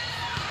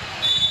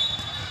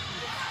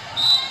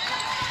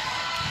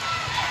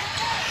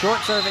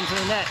 Short serve into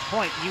the net.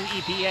 Point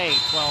UEPA.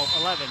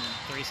 12-11,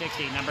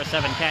 360. Number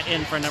 7, Kat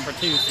in for number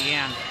 2,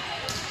 Cian.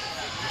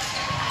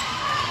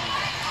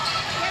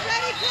 Get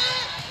ready,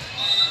 Kat!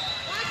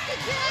 Watch the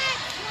jet!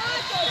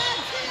 Watch the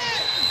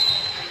jet!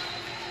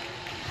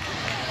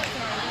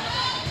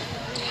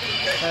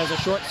 That was a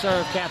short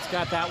serve. Kat's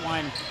got that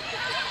one.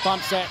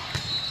 Bump set.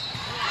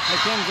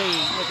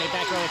 McKenzie with a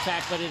back row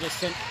attack, but it is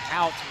sent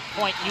out.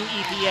 Point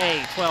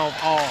UEPA, 12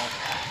 all.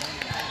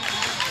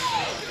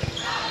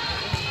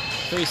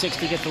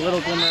 360 gets a little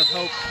glimmer of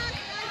hope,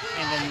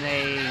 and then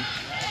they,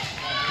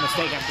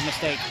 mistake after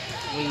mistake,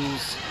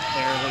 lose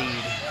their lead.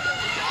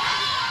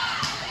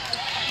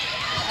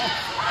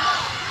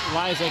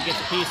 Eliza gets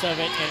a piece of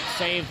it. It's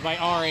saved by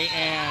Ari,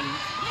 and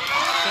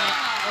sent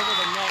over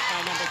the net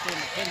by number 2,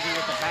 McKenzie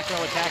with the back row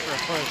attacker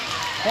push.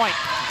 Point,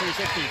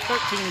 360,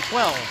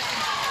 13-12.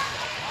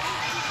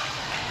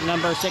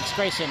 Number 6,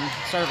 Grayson,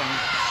 serving.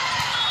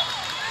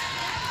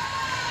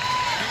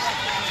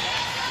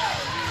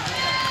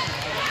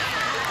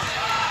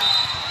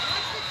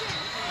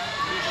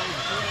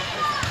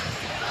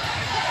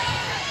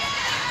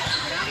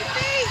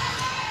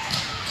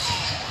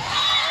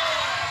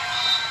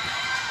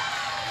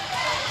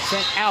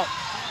 Sent out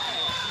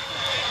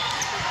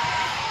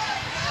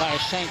by a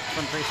shank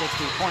from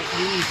 360. Point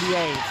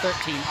UEPA,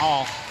 13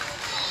 all.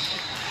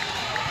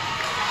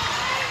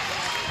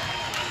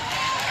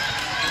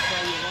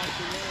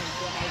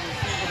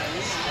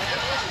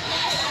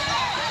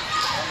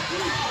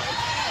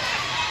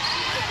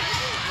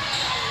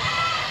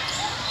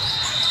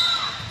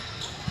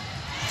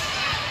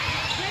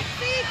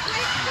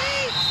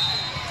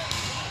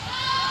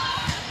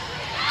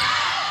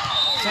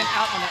 Sent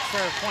out on that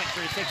serve, point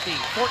 360,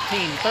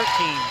 14-13,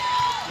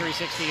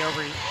 360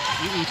 over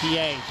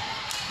UEPA.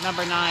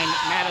 Number 9,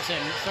 Madison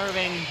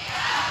serving.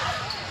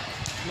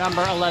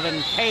 Number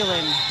 11,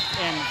 Kaylin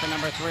in for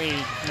number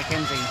 3,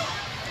 McKenzie.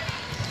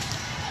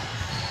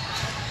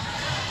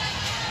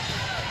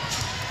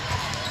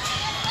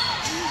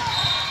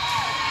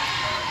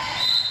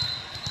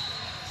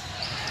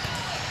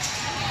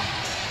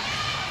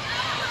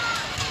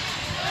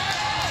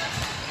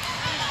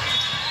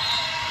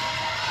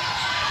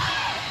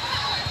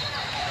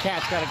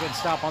 Kat's got a good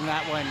stop on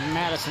that one.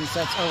 Madison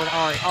sets over to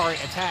Ari. Ari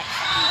attacks.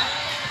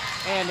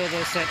 And it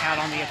is sent out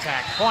on the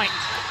attack. Point.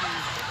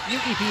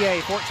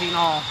 UEPA, 14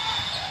 all.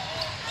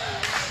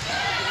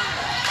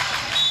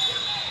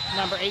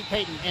 Number 8,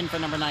 Peyton in for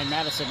number 9,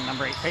 Madison.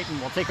 Number 8,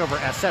 Peyton will take over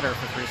as setter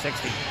for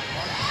 360.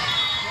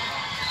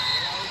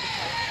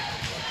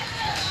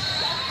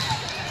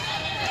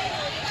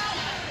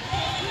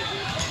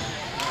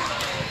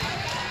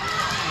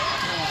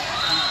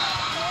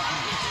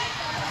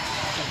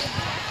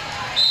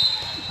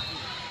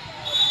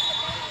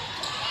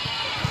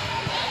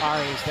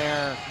 Ari's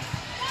there.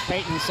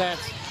 Peyton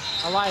sets.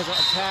 Eliza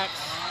attacks,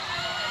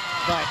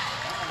 but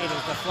it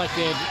is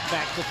deflected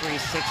back to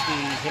 360,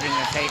 hitting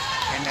the tape,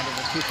 and that is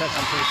a 2-touch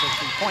on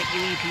 360. Point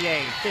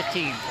UEPA,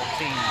 15-14.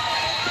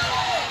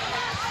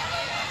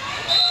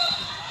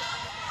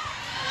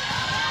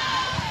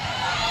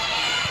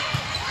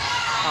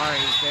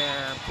 Ari's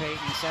there.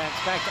 Peyton sets.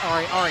 Back to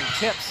Ari. Ari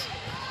tips.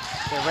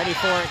 They're ready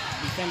for it.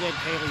 Defended.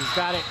 Haley's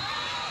got it.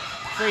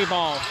 Free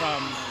ball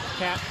from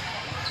Kat.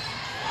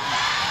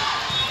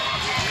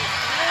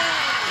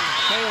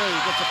 Haley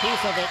gets a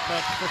piece of it,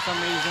 but for some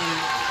reason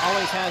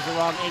always has the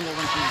wrong angle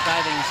when she's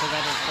diving, so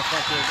that is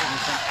deflected and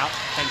sent out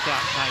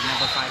by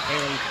number 5,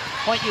 Haley.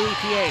 Point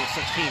UEPA,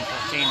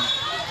 16-14.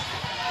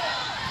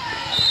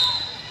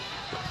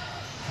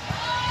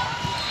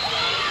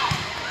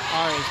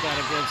 Ari's got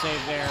a good save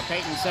there.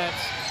 Peyton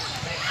sets.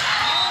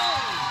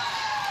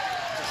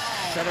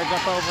 Setters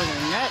up over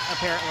the net,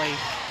 apparently.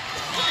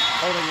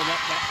 Holding the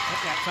net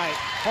that tight.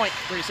 Point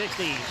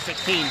 360,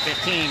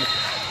 16-15.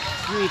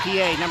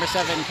 UEPA, number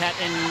 7, Kat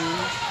in,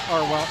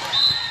 or well,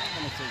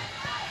 let me see.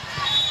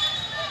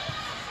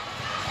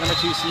 Number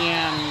 2,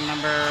 Cian,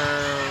 number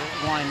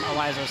 1,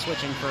 Eliza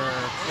switching for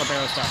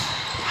libero stuff.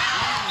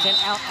 Sent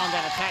out on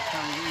that attack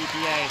from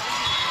UEPA,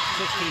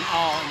 16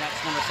 all, and that's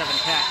number 7,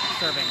 Kat,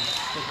 serving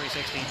for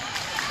 360.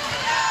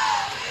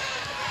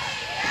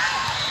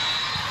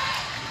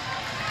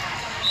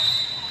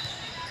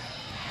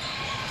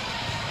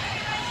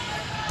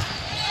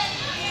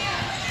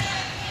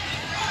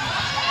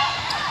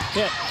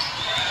 Tip.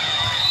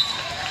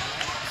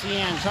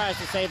 Cian tries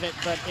to save it,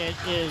 but it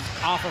is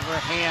off of her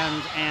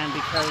hand, and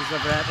because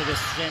of that, it is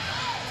sent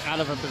out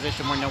of a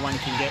position where no one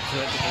can get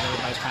to it because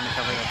everybody's trying to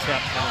cover the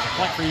tip. That is a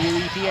point for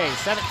UEPA,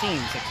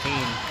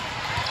 17-16.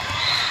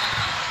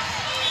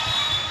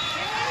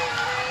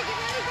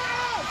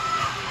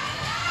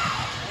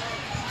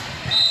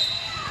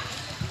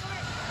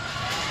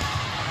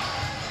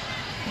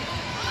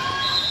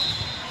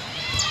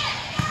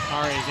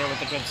 Ari's there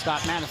with a good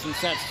stop. Madison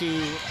sets to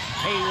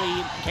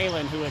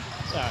Kaylin, who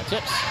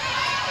tips.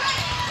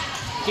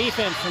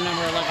 Defense from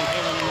number 11,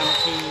 Kaylin, and number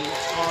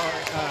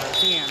 2,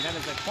 Cian. That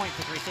is a point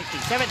for 360.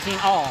 17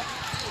 all.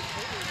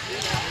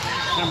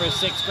 Number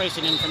 6,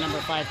 Grayson in for number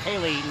 5,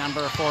 Kaylee.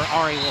 Number 4,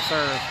 Ari will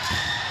serve.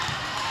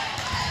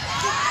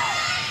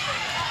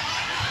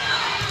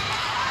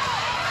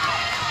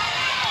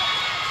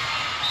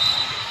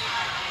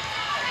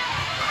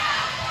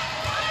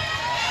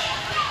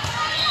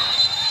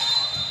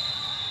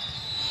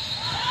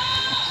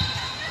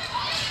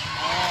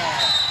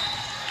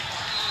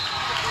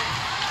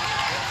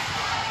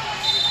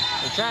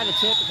 Tried to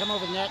tip to come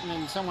over the net, and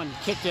then someone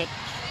kicked it.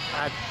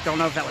 I don't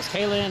know if that was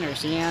Kaylin or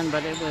Cian,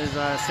 but it was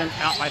sent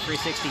out by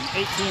 360.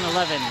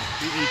 18-11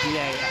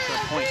 UEPA after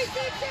a point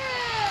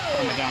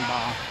on the down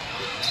ball.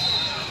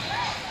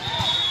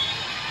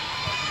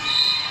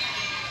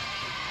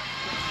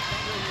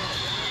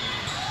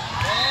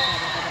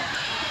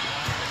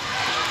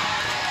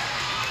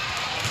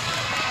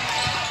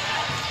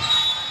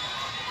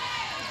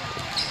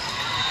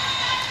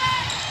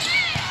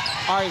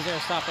 Ari's there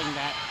stopping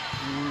that.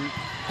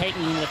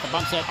 Peyton with the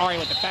bump set, Ari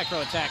with the back row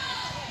attack.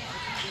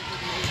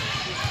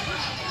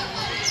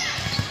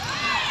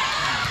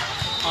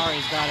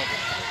 Ari's got it.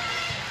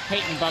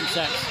 Peyton bump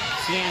sets.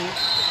 Cian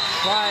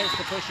tries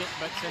to push it,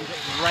 but sends it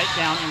right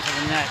down into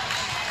the net.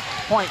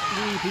 Point,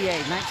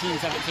 UEPA,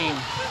 19-17.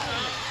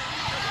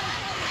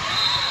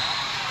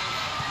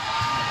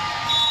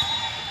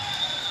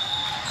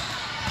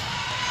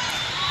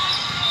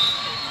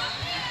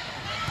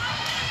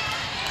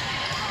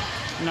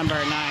 Number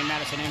 9,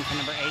 Madison in for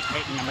number 8,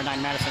 Peyton. Number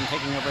 9, Madison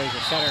taking over as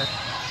your setter.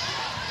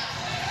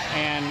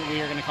 And we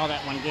are going to call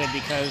that one good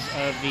because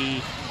of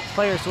the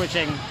player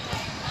switching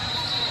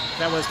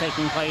that was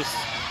taking place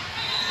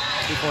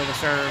before the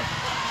serve.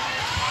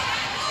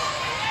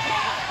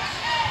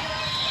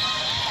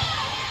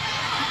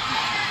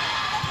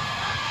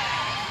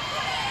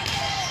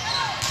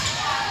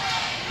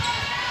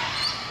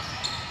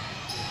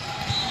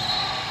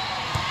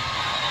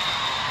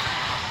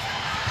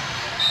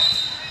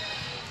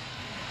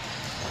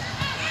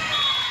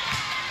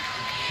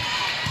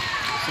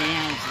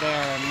 Cian's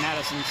there.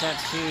 Madison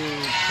sets to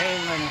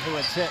Kaylin, who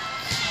had tipped.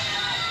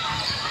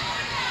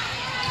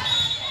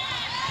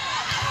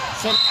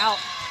 Sent out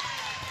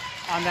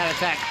on that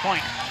attack.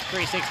 Point,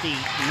 360,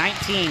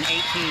 19-18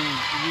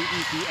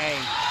 UEPA.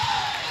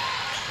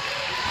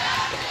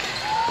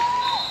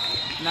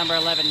 Number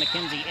 11,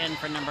 McKenzie in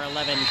for number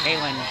 11,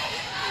 Kaylin.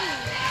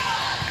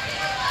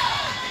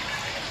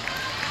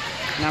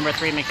 Number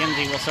 3,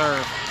 McKenzie will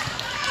serve.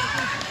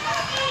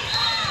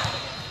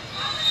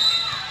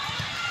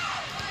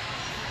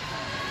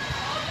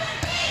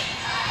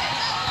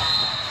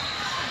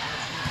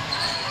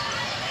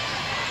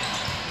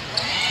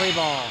 Free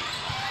ball.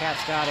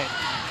 Cat's got it.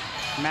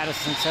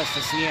 Madison sets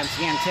to Cian.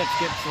 Cian tips,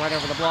 gets right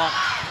over the block.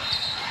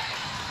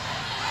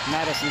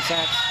 Madison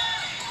sets.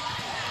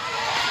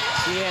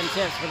 Cian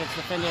tips, but it's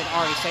defended.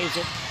 Ari saves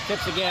it.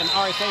 Tips again.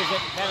 Ari saves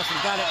it. Madison's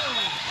got it.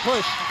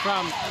 Push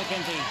from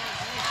McKenzie.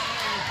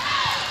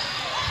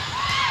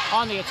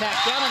 On the attack.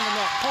 Down in the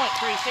net. Point,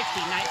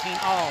 360,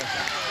 19 all.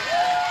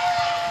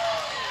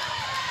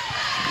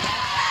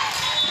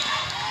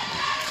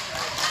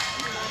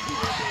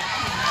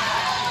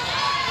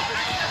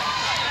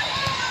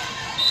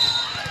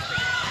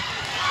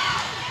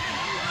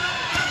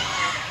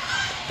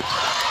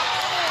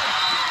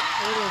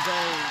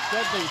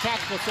 Deadly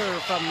tactical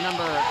serve from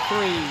number 3,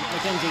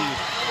 McKenzie,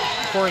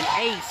 for an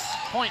ace.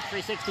 Point,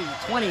 360,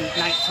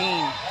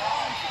 20-19.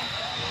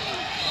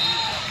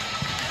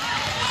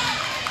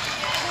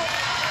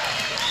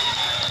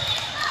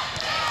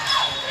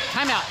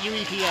 Timeout,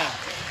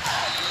 UEPA.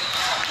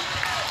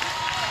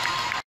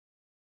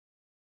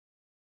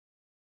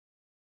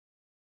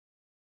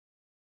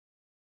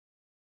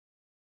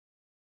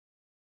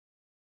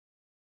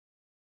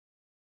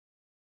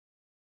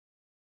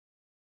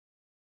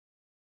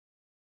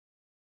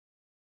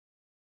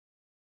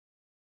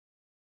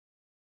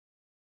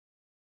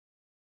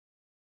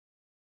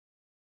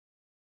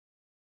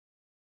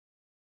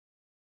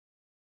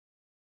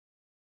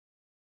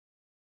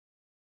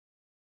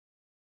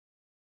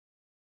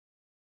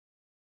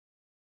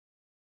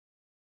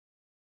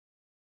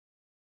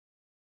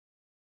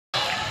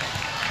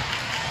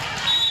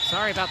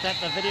 Sorry about that.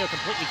 The video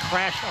completely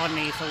crashed on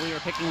me, so we are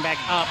picking back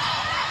up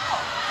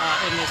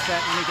in this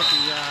set. Let me get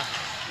the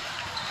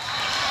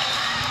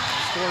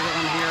score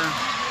going here.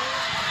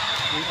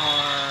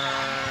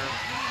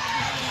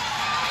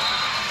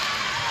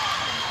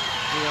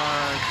 We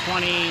are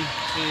 20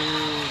 to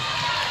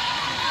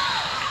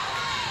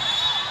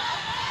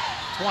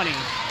 20.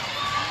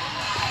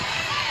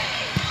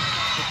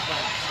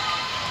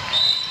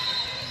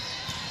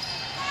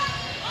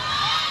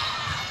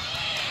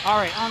 All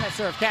right, on that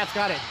serve, Cats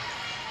got it.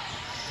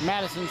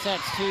 Madison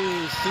sets to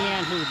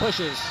Cian, who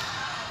pushes.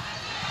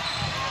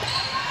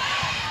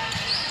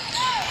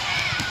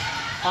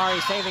 Ari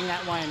saving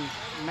that one.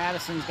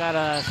 Madison's got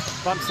a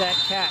bump set,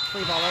 Cat,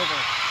 free ball over.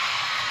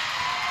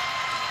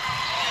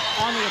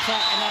 On the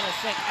attack, and that is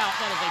sent out.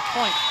 That is a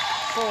point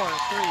for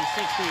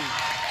 360.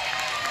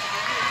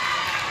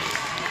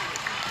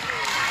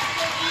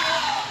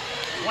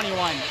 21-20,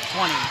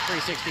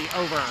 360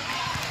 over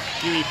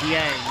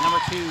UEPA. Number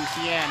 2,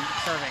 Cian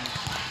serving.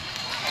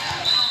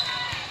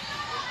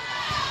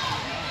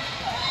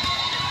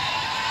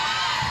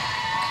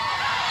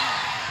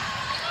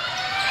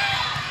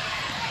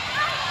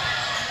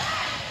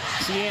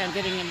 Cian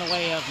getting in the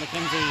way of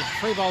McKenzie.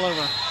 Free ball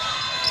over.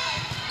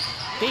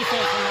 Defense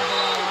from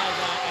number 1,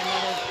 Eliza, and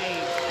that is a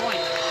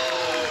point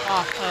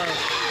off of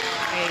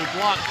a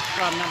block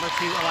from number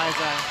 2,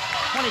 Eliza.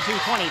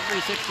 22-20,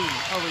 360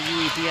 over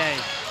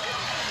UEPA.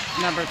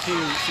 Number 2,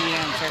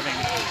 Cian serving.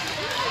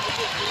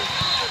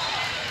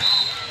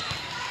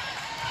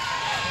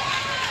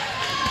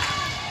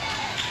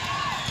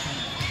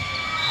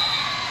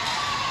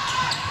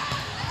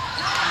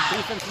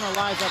 Defense from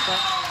Eliza,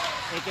 but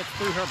it gets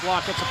through her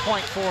block. It's a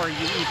point for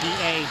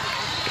UEPA.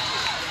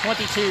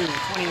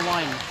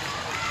 22-21,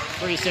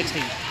 360.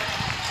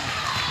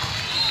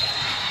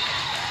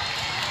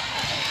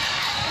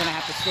 Gonna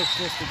have to stitch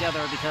this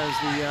together because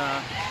the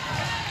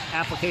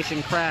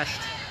application crashed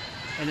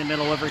in the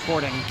middle of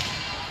recording.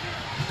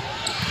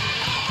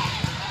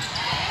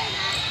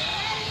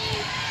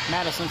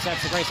 Madison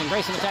sets to Grayson.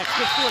 Grayson attacks,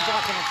 gets through a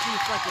block, and it's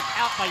deflected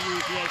out by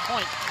UEPA.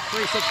 Point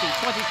 360,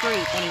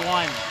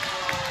 23-21.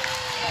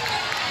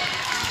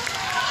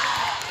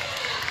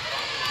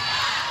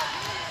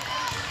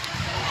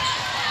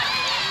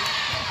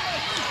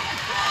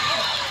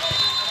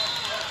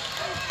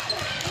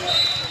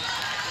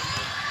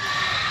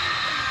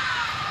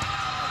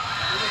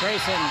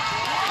 Grayson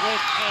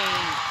with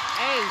an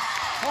ace,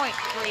 point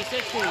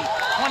 360,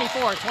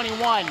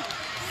 24-21,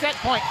 set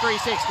point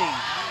 360.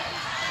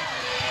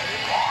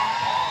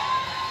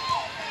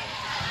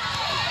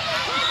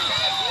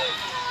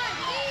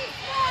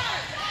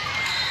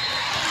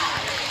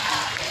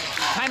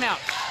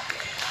 Timeout,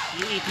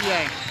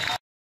 UEPA.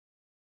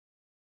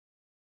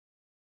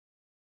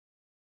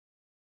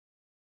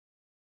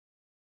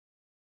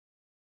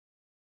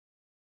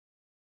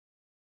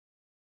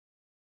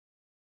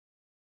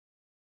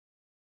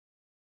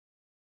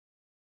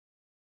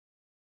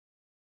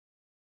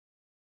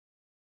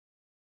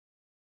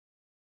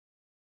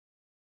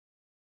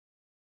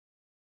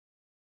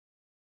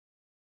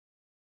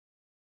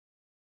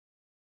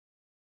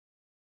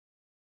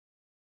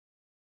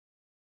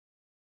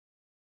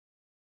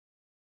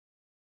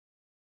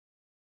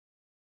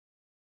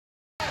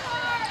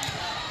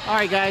 All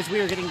right, guys, we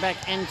are getting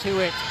back into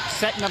it.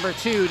 Set number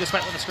 2,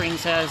 despite what the screen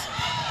says.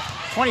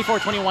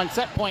 24-21,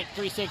 set point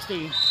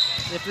 360.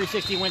 If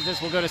 360 wins this,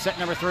 we'll go to set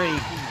number 3. Sent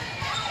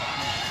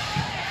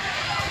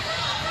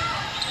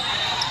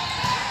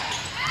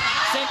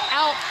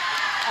out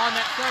on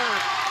that third,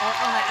 or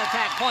on that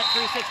attack, point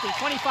 360.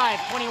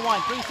 25-21,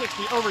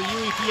 360 over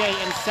UEPA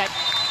in set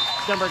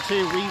number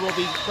 2. We will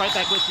be right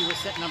back with you with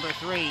set number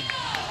 3.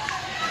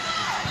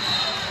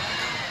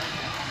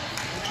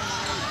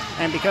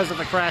 And because of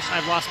the crash,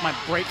 I've lost my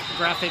break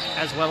graphic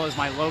as well as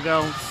my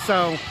logo.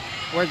 So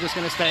we're just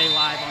going to stay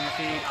live on the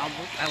feed.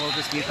 I will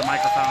just mute the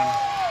microphone.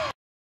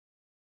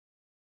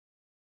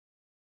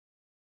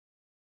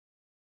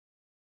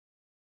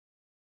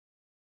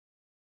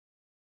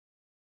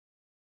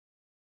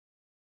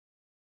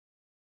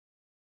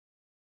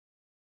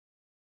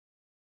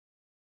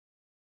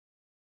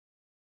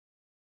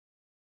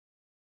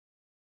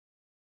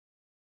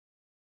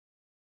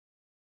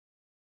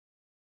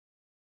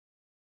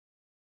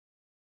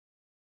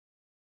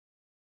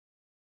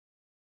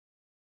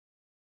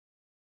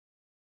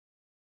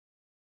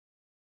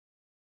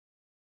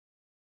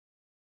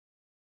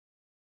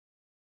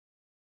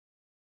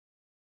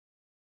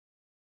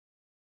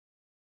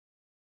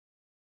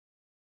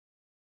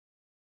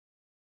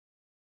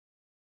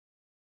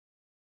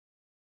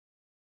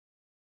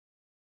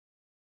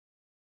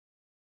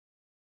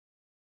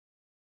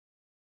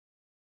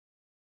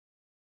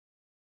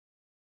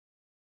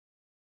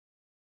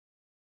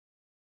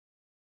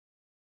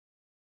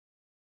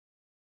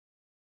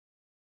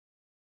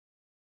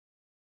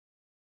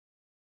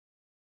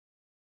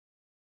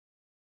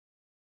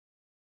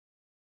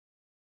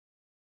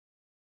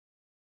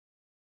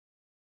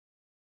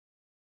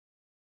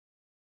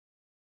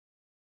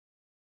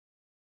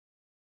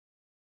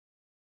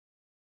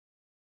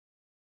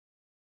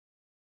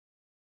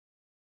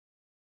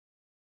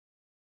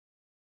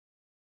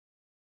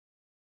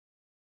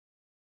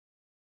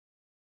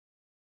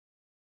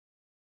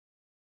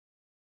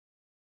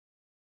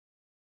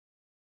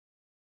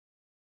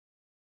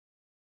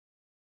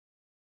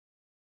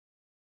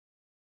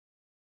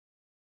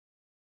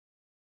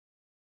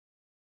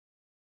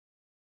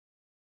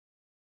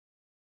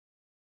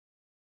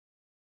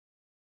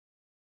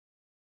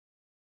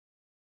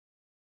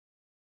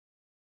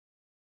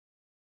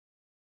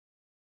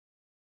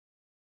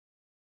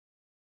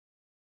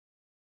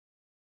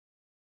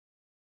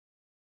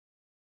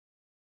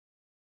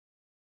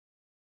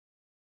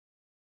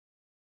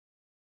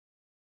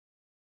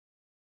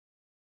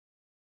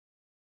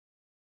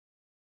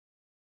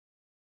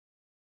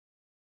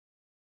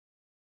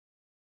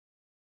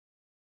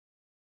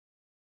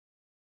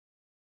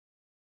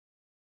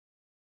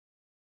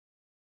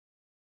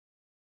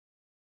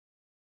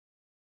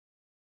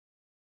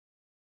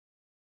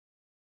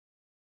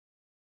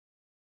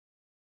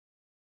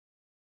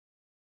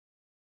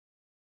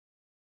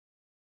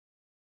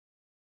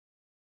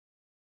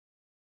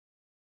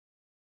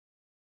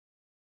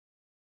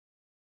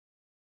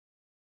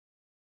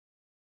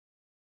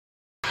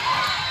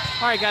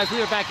 All right, guys,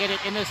 we are back at it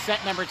in this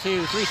set number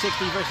 2,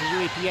 360 versus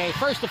UEPA.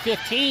 First of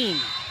 15,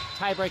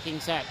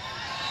 tie-breaking set.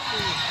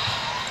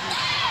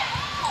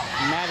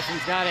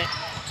 Madison's got it.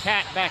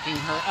 Kat backing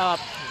her up.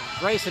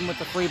 Grayson with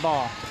the free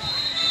ball.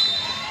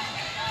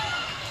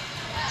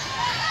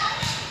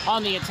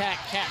 On the attack,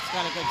 Kat's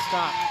got a good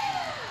stop.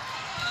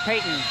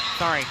 Peyton,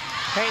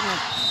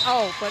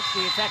 but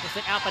the attack is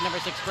sent out by number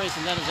 6,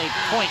 Grayson. That is a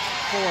point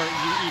for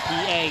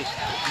UEPA.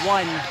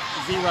 1-0,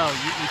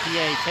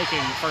 UEPA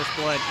taking first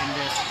blood in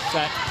this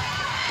set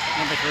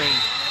number 3.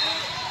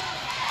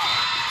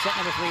 Set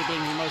number 3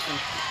 being the most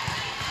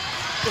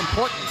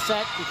important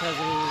set because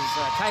it is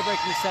a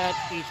tie-breaking set.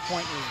 Each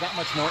point is that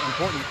much more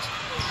important.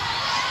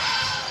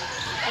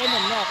 In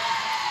the net,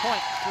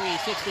 point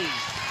 360,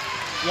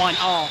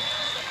 1-all.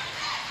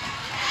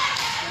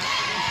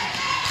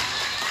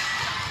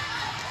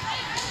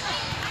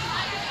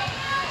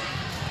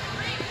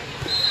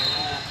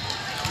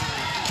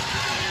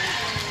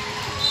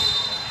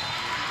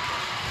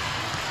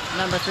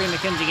 Number 3,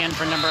 McKenzie in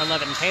for number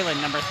 11,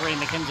 Kaylin. Number 3,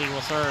 McKenzie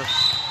will serve.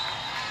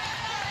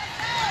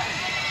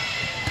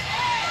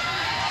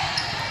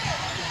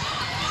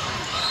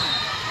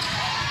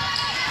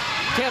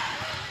 Tip.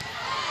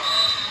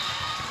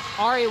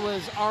 Ari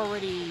was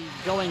already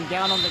going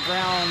down on the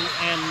ground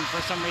and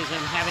for some reason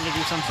having to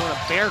do some sort of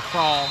bear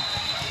crawl.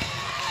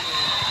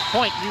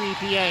 Point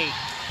UEPA,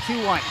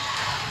 2-1.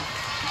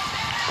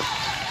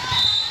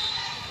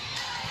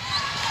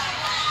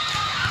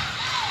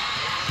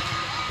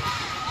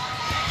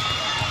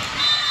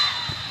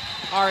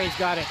 Ari's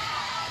got it.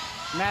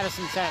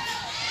 Madison sets.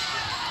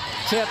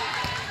 Tip.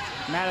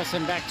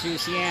 Madison back to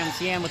Cian.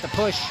 Cian with the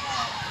push.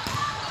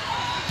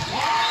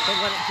 They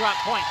let it drop.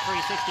 Point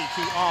 360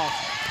 to all.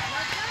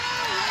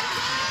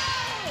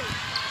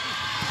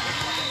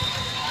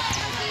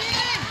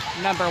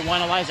 Number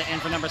 1, Eliza in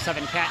for number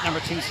 7, Kat. Number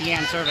 2,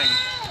 Cian serving.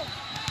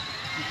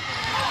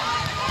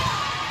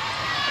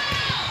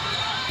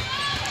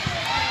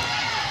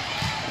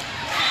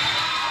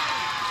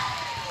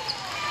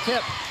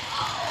 Tip.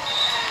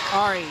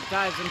 Ari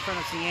dives in front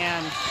of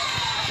Cian,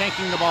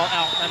 tanking the ball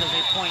out. That is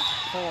a point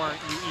for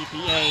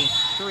UEPA,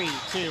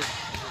 3-2.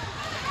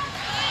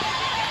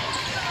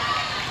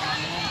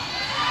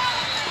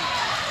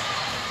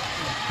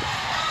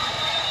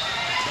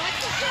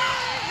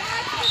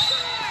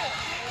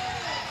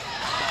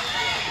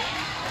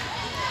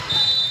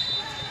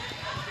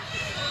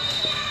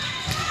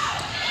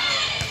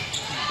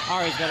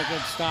 Ari's got a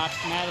good stop.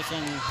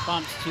 Madison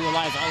bumps to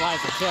Eliza.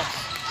 Eliza tips.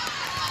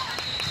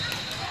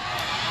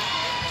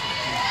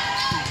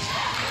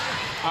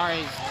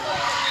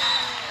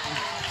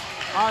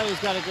 Ari's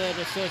got a good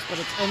assist, but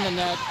it's in the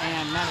net,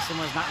 and Madison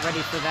was not ready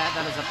for that.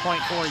 That is a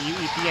point for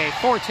UEPA,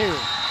 4-2.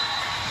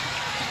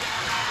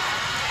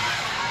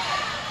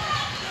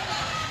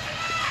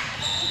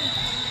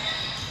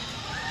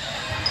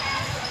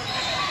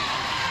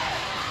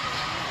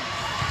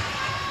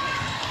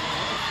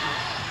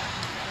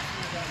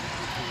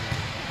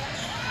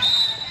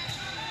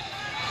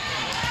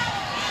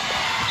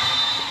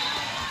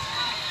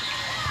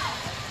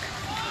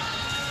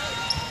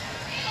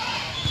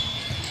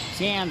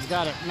 Cian's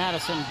got it.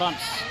 Madison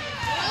bumps.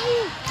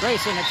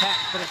 Grayson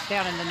attacks, but it's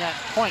down in the net.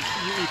 Point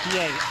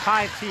UEPA.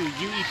 5-2.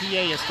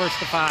 UEPA is first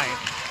to 5.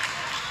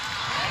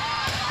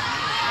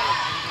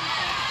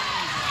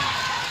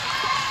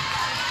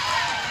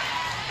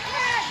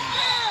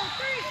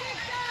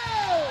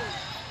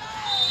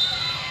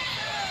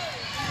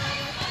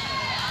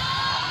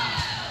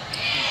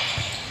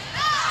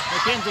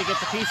 McKenzie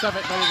gets a piece of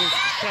it, but it is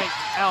shanked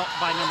out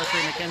by number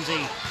 3,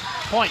 McKenzie.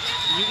 Point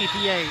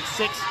UEPA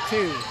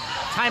 6-2.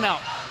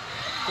 Timeout,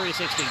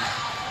 360.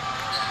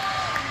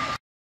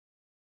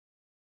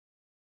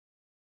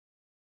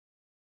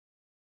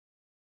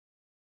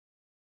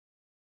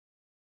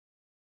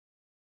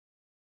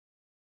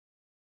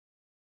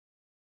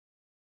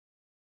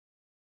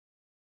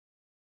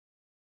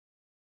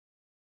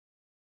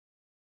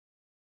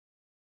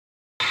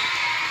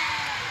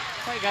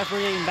 All right, guys,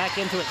 we're getting back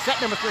into it.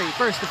 Set number 3,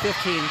 first to 15,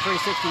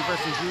 360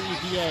 versus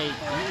UEPA.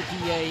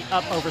 UEPA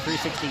up over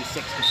 360,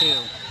 6-2.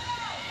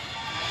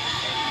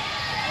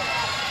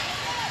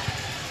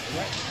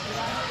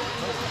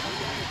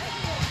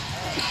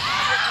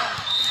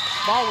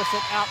 Ball was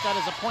sent out. That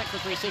is a point for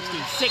 360.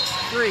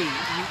 6-3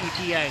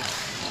 UEPA.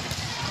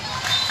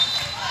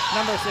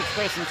 Number 6,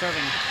 Grayson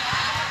serving.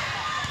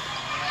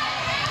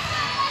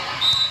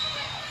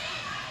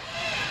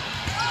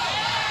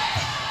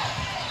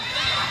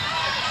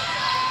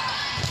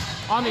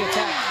 On the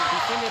attack,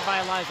 defended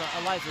by Eliza.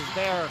 Eliza's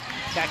there,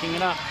 backing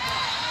it up.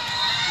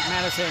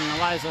 Madison,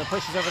 Eliza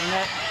pushes over the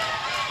net.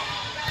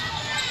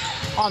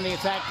 On the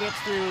attack, gets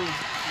through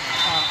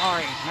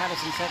Ari.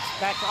 Madison sets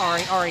back to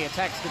Ari. Ari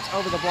attacks, gets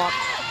over the block.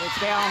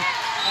 It's down,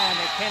 and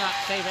they cannot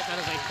save it. That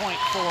is a point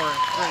for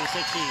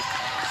 360.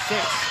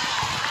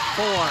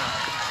 6-4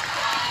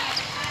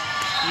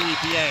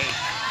 UEPA.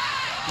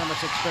 Number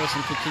 6,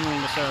 Grayson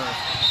continuing to serve.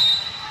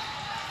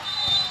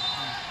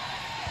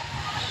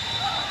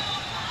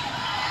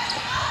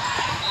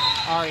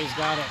 Ari's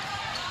got it.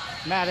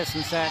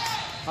 Madison sets.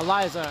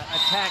 Eliza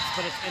attacks,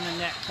 but it's in the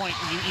net. Point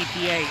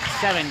UEPA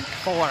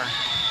 7-4.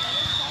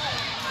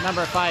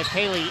 Number 5,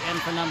 Haley, in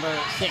for number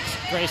 6,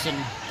 Grayson.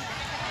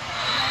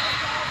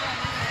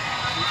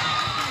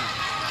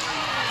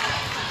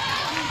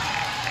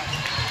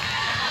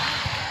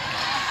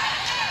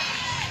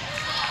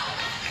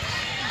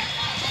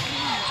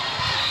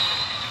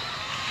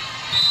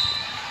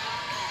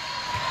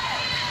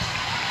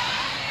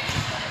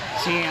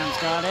 Cian's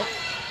got it.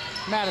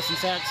 Madison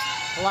sets.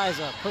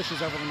 Eliza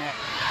pushes over the net.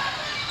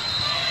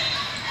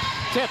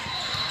 Tip.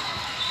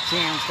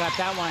 Cian's got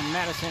that one.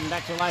 Madison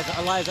back to Eliza.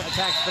 Eliza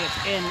attacks, but it's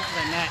in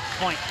the net.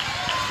 Point.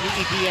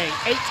 UEPA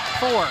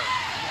 8-4.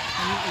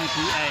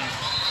 UEPA.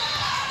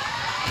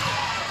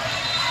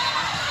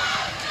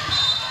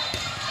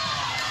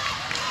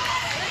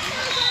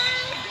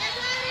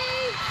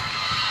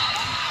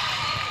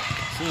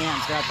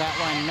 Cian's got that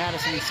one.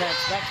 Madison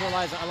sets. Back to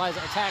Eliza.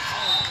 Eliza attacks.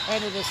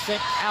 And it is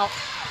sent out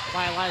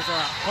by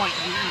Eliza. Point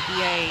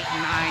UEPA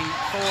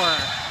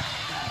 9-4.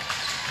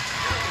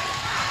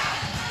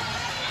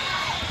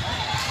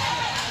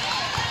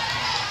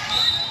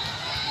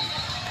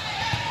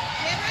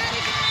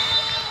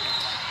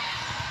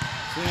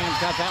 Cian's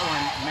got that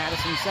one.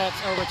 Madison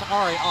sets over to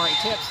Ari. Ari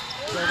tips.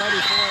 They're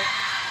ready for it.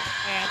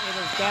 And it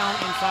is down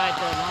inside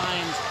the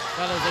lines.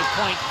 That is a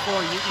point for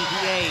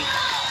UEPA.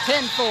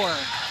 10-4.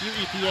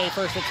 UEPA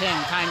first to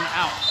 10. Time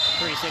out.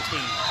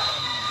 3:16.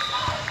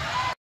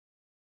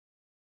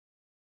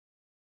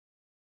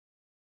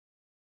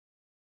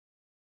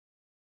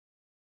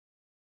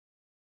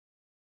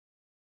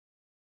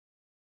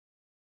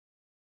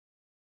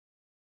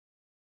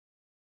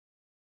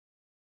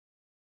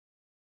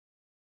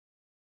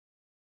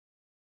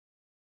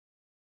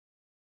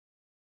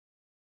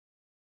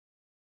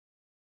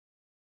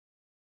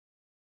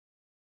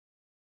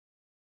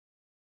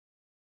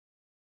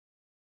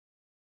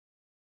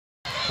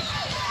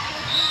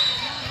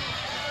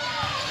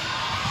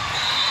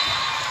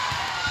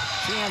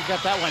 Cian's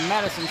got that one.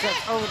 Madison sets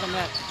over the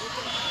net.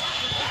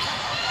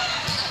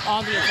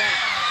 On the attack.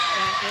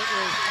 And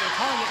they're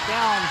calling it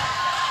down.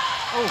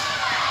 Oh,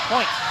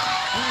 point.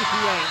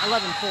 UEPA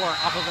 11-4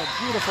 off of a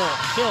beautiful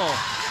kill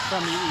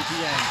from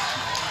UEPA.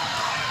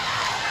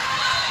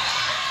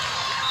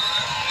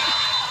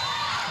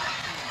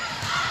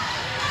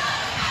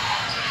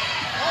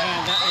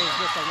 And that is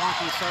just a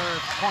wonky serve.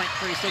 Point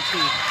 360.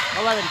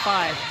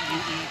 11-5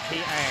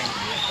 UEPA.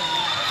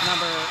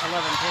 Number 11,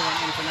 Taylor,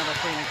 in for number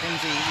 3,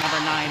 McKenzie.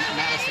 Number 9,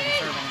 Madison,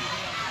 serving.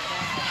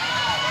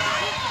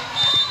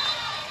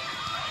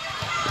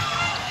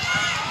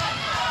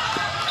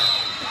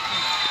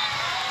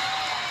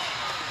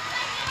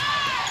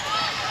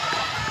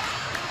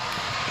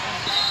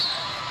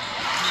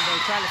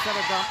 They try to set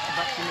a dump,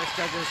 but she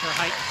misjudges her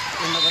height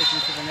in relation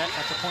to the net.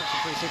 That's a point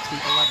for 360,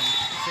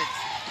 11-6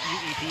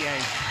 UEPA.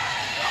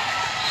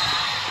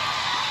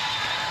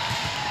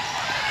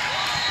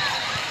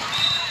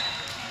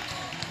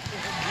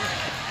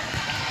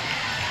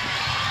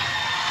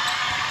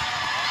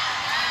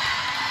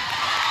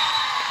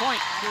 Point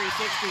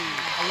 360,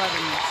 11-7,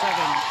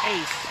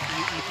 ace,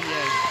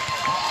 UEPA.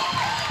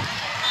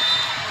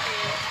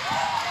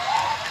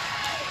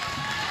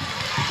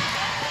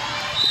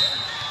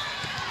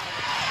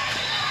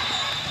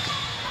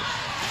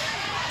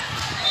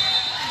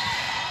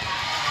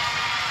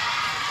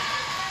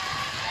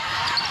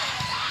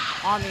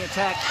 On the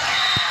attack,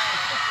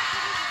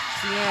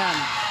 Cian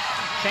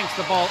shanks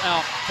the ball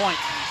out. Point,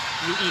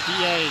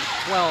 UEPA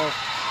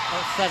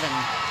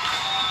 12-7.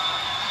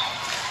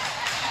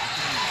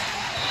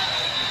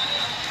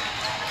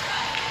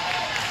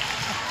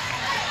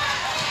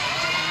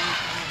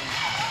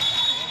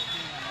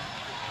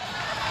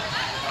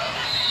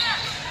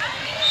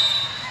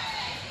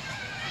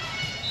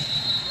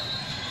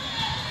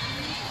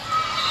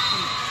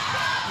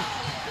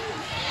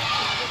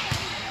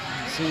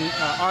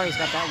 Ari's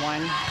got that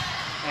one,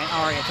 and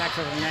Ari attacks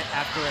over the net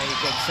after a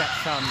good set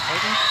from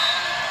Peyton.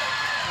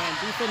 And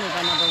defended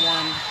by number 1,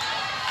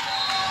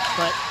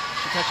 but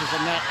she touches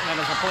the net. That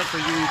is a point for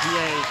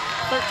UEPA.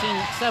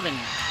 13-7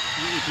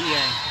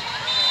 UEPA.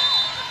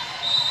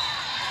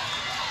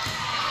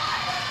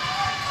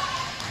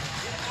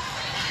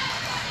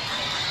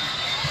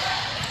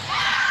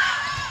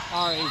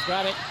 Ari's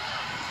got it.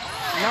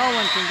 No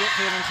one can get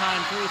to it in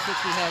time. 360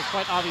 has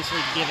quite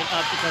obviously given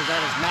up because that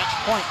is match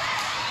point.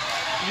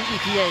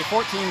 UEPA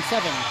 14-7.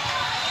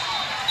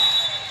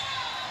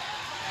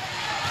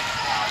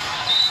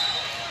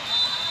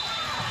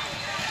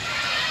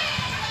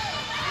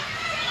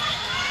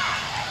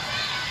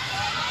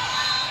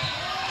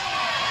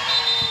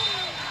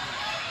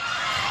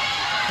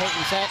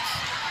 Peyton sets.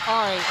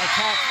 Ari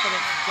attacks, but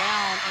it's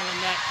down in the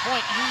net.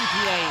 Point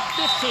UEPA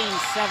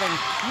 15-7.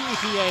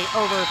 UEPA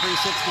over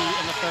 360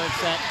 in the third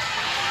set.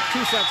 2-1.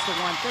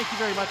 Thank you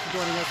very much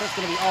for joining us. That's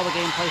going to be all the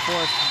gameplay for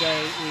us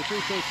today. We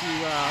appreciate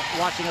you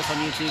watching us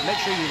on YouTube. Make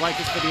sure you like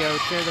this video,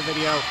 share the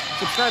video,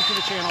 subscribe to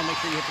the channel, make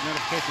sure you hit the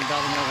notification bell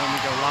to know when we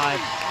go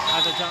live.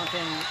 I'm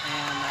Jonathan,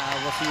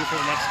 and we'll see you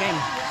for the next game.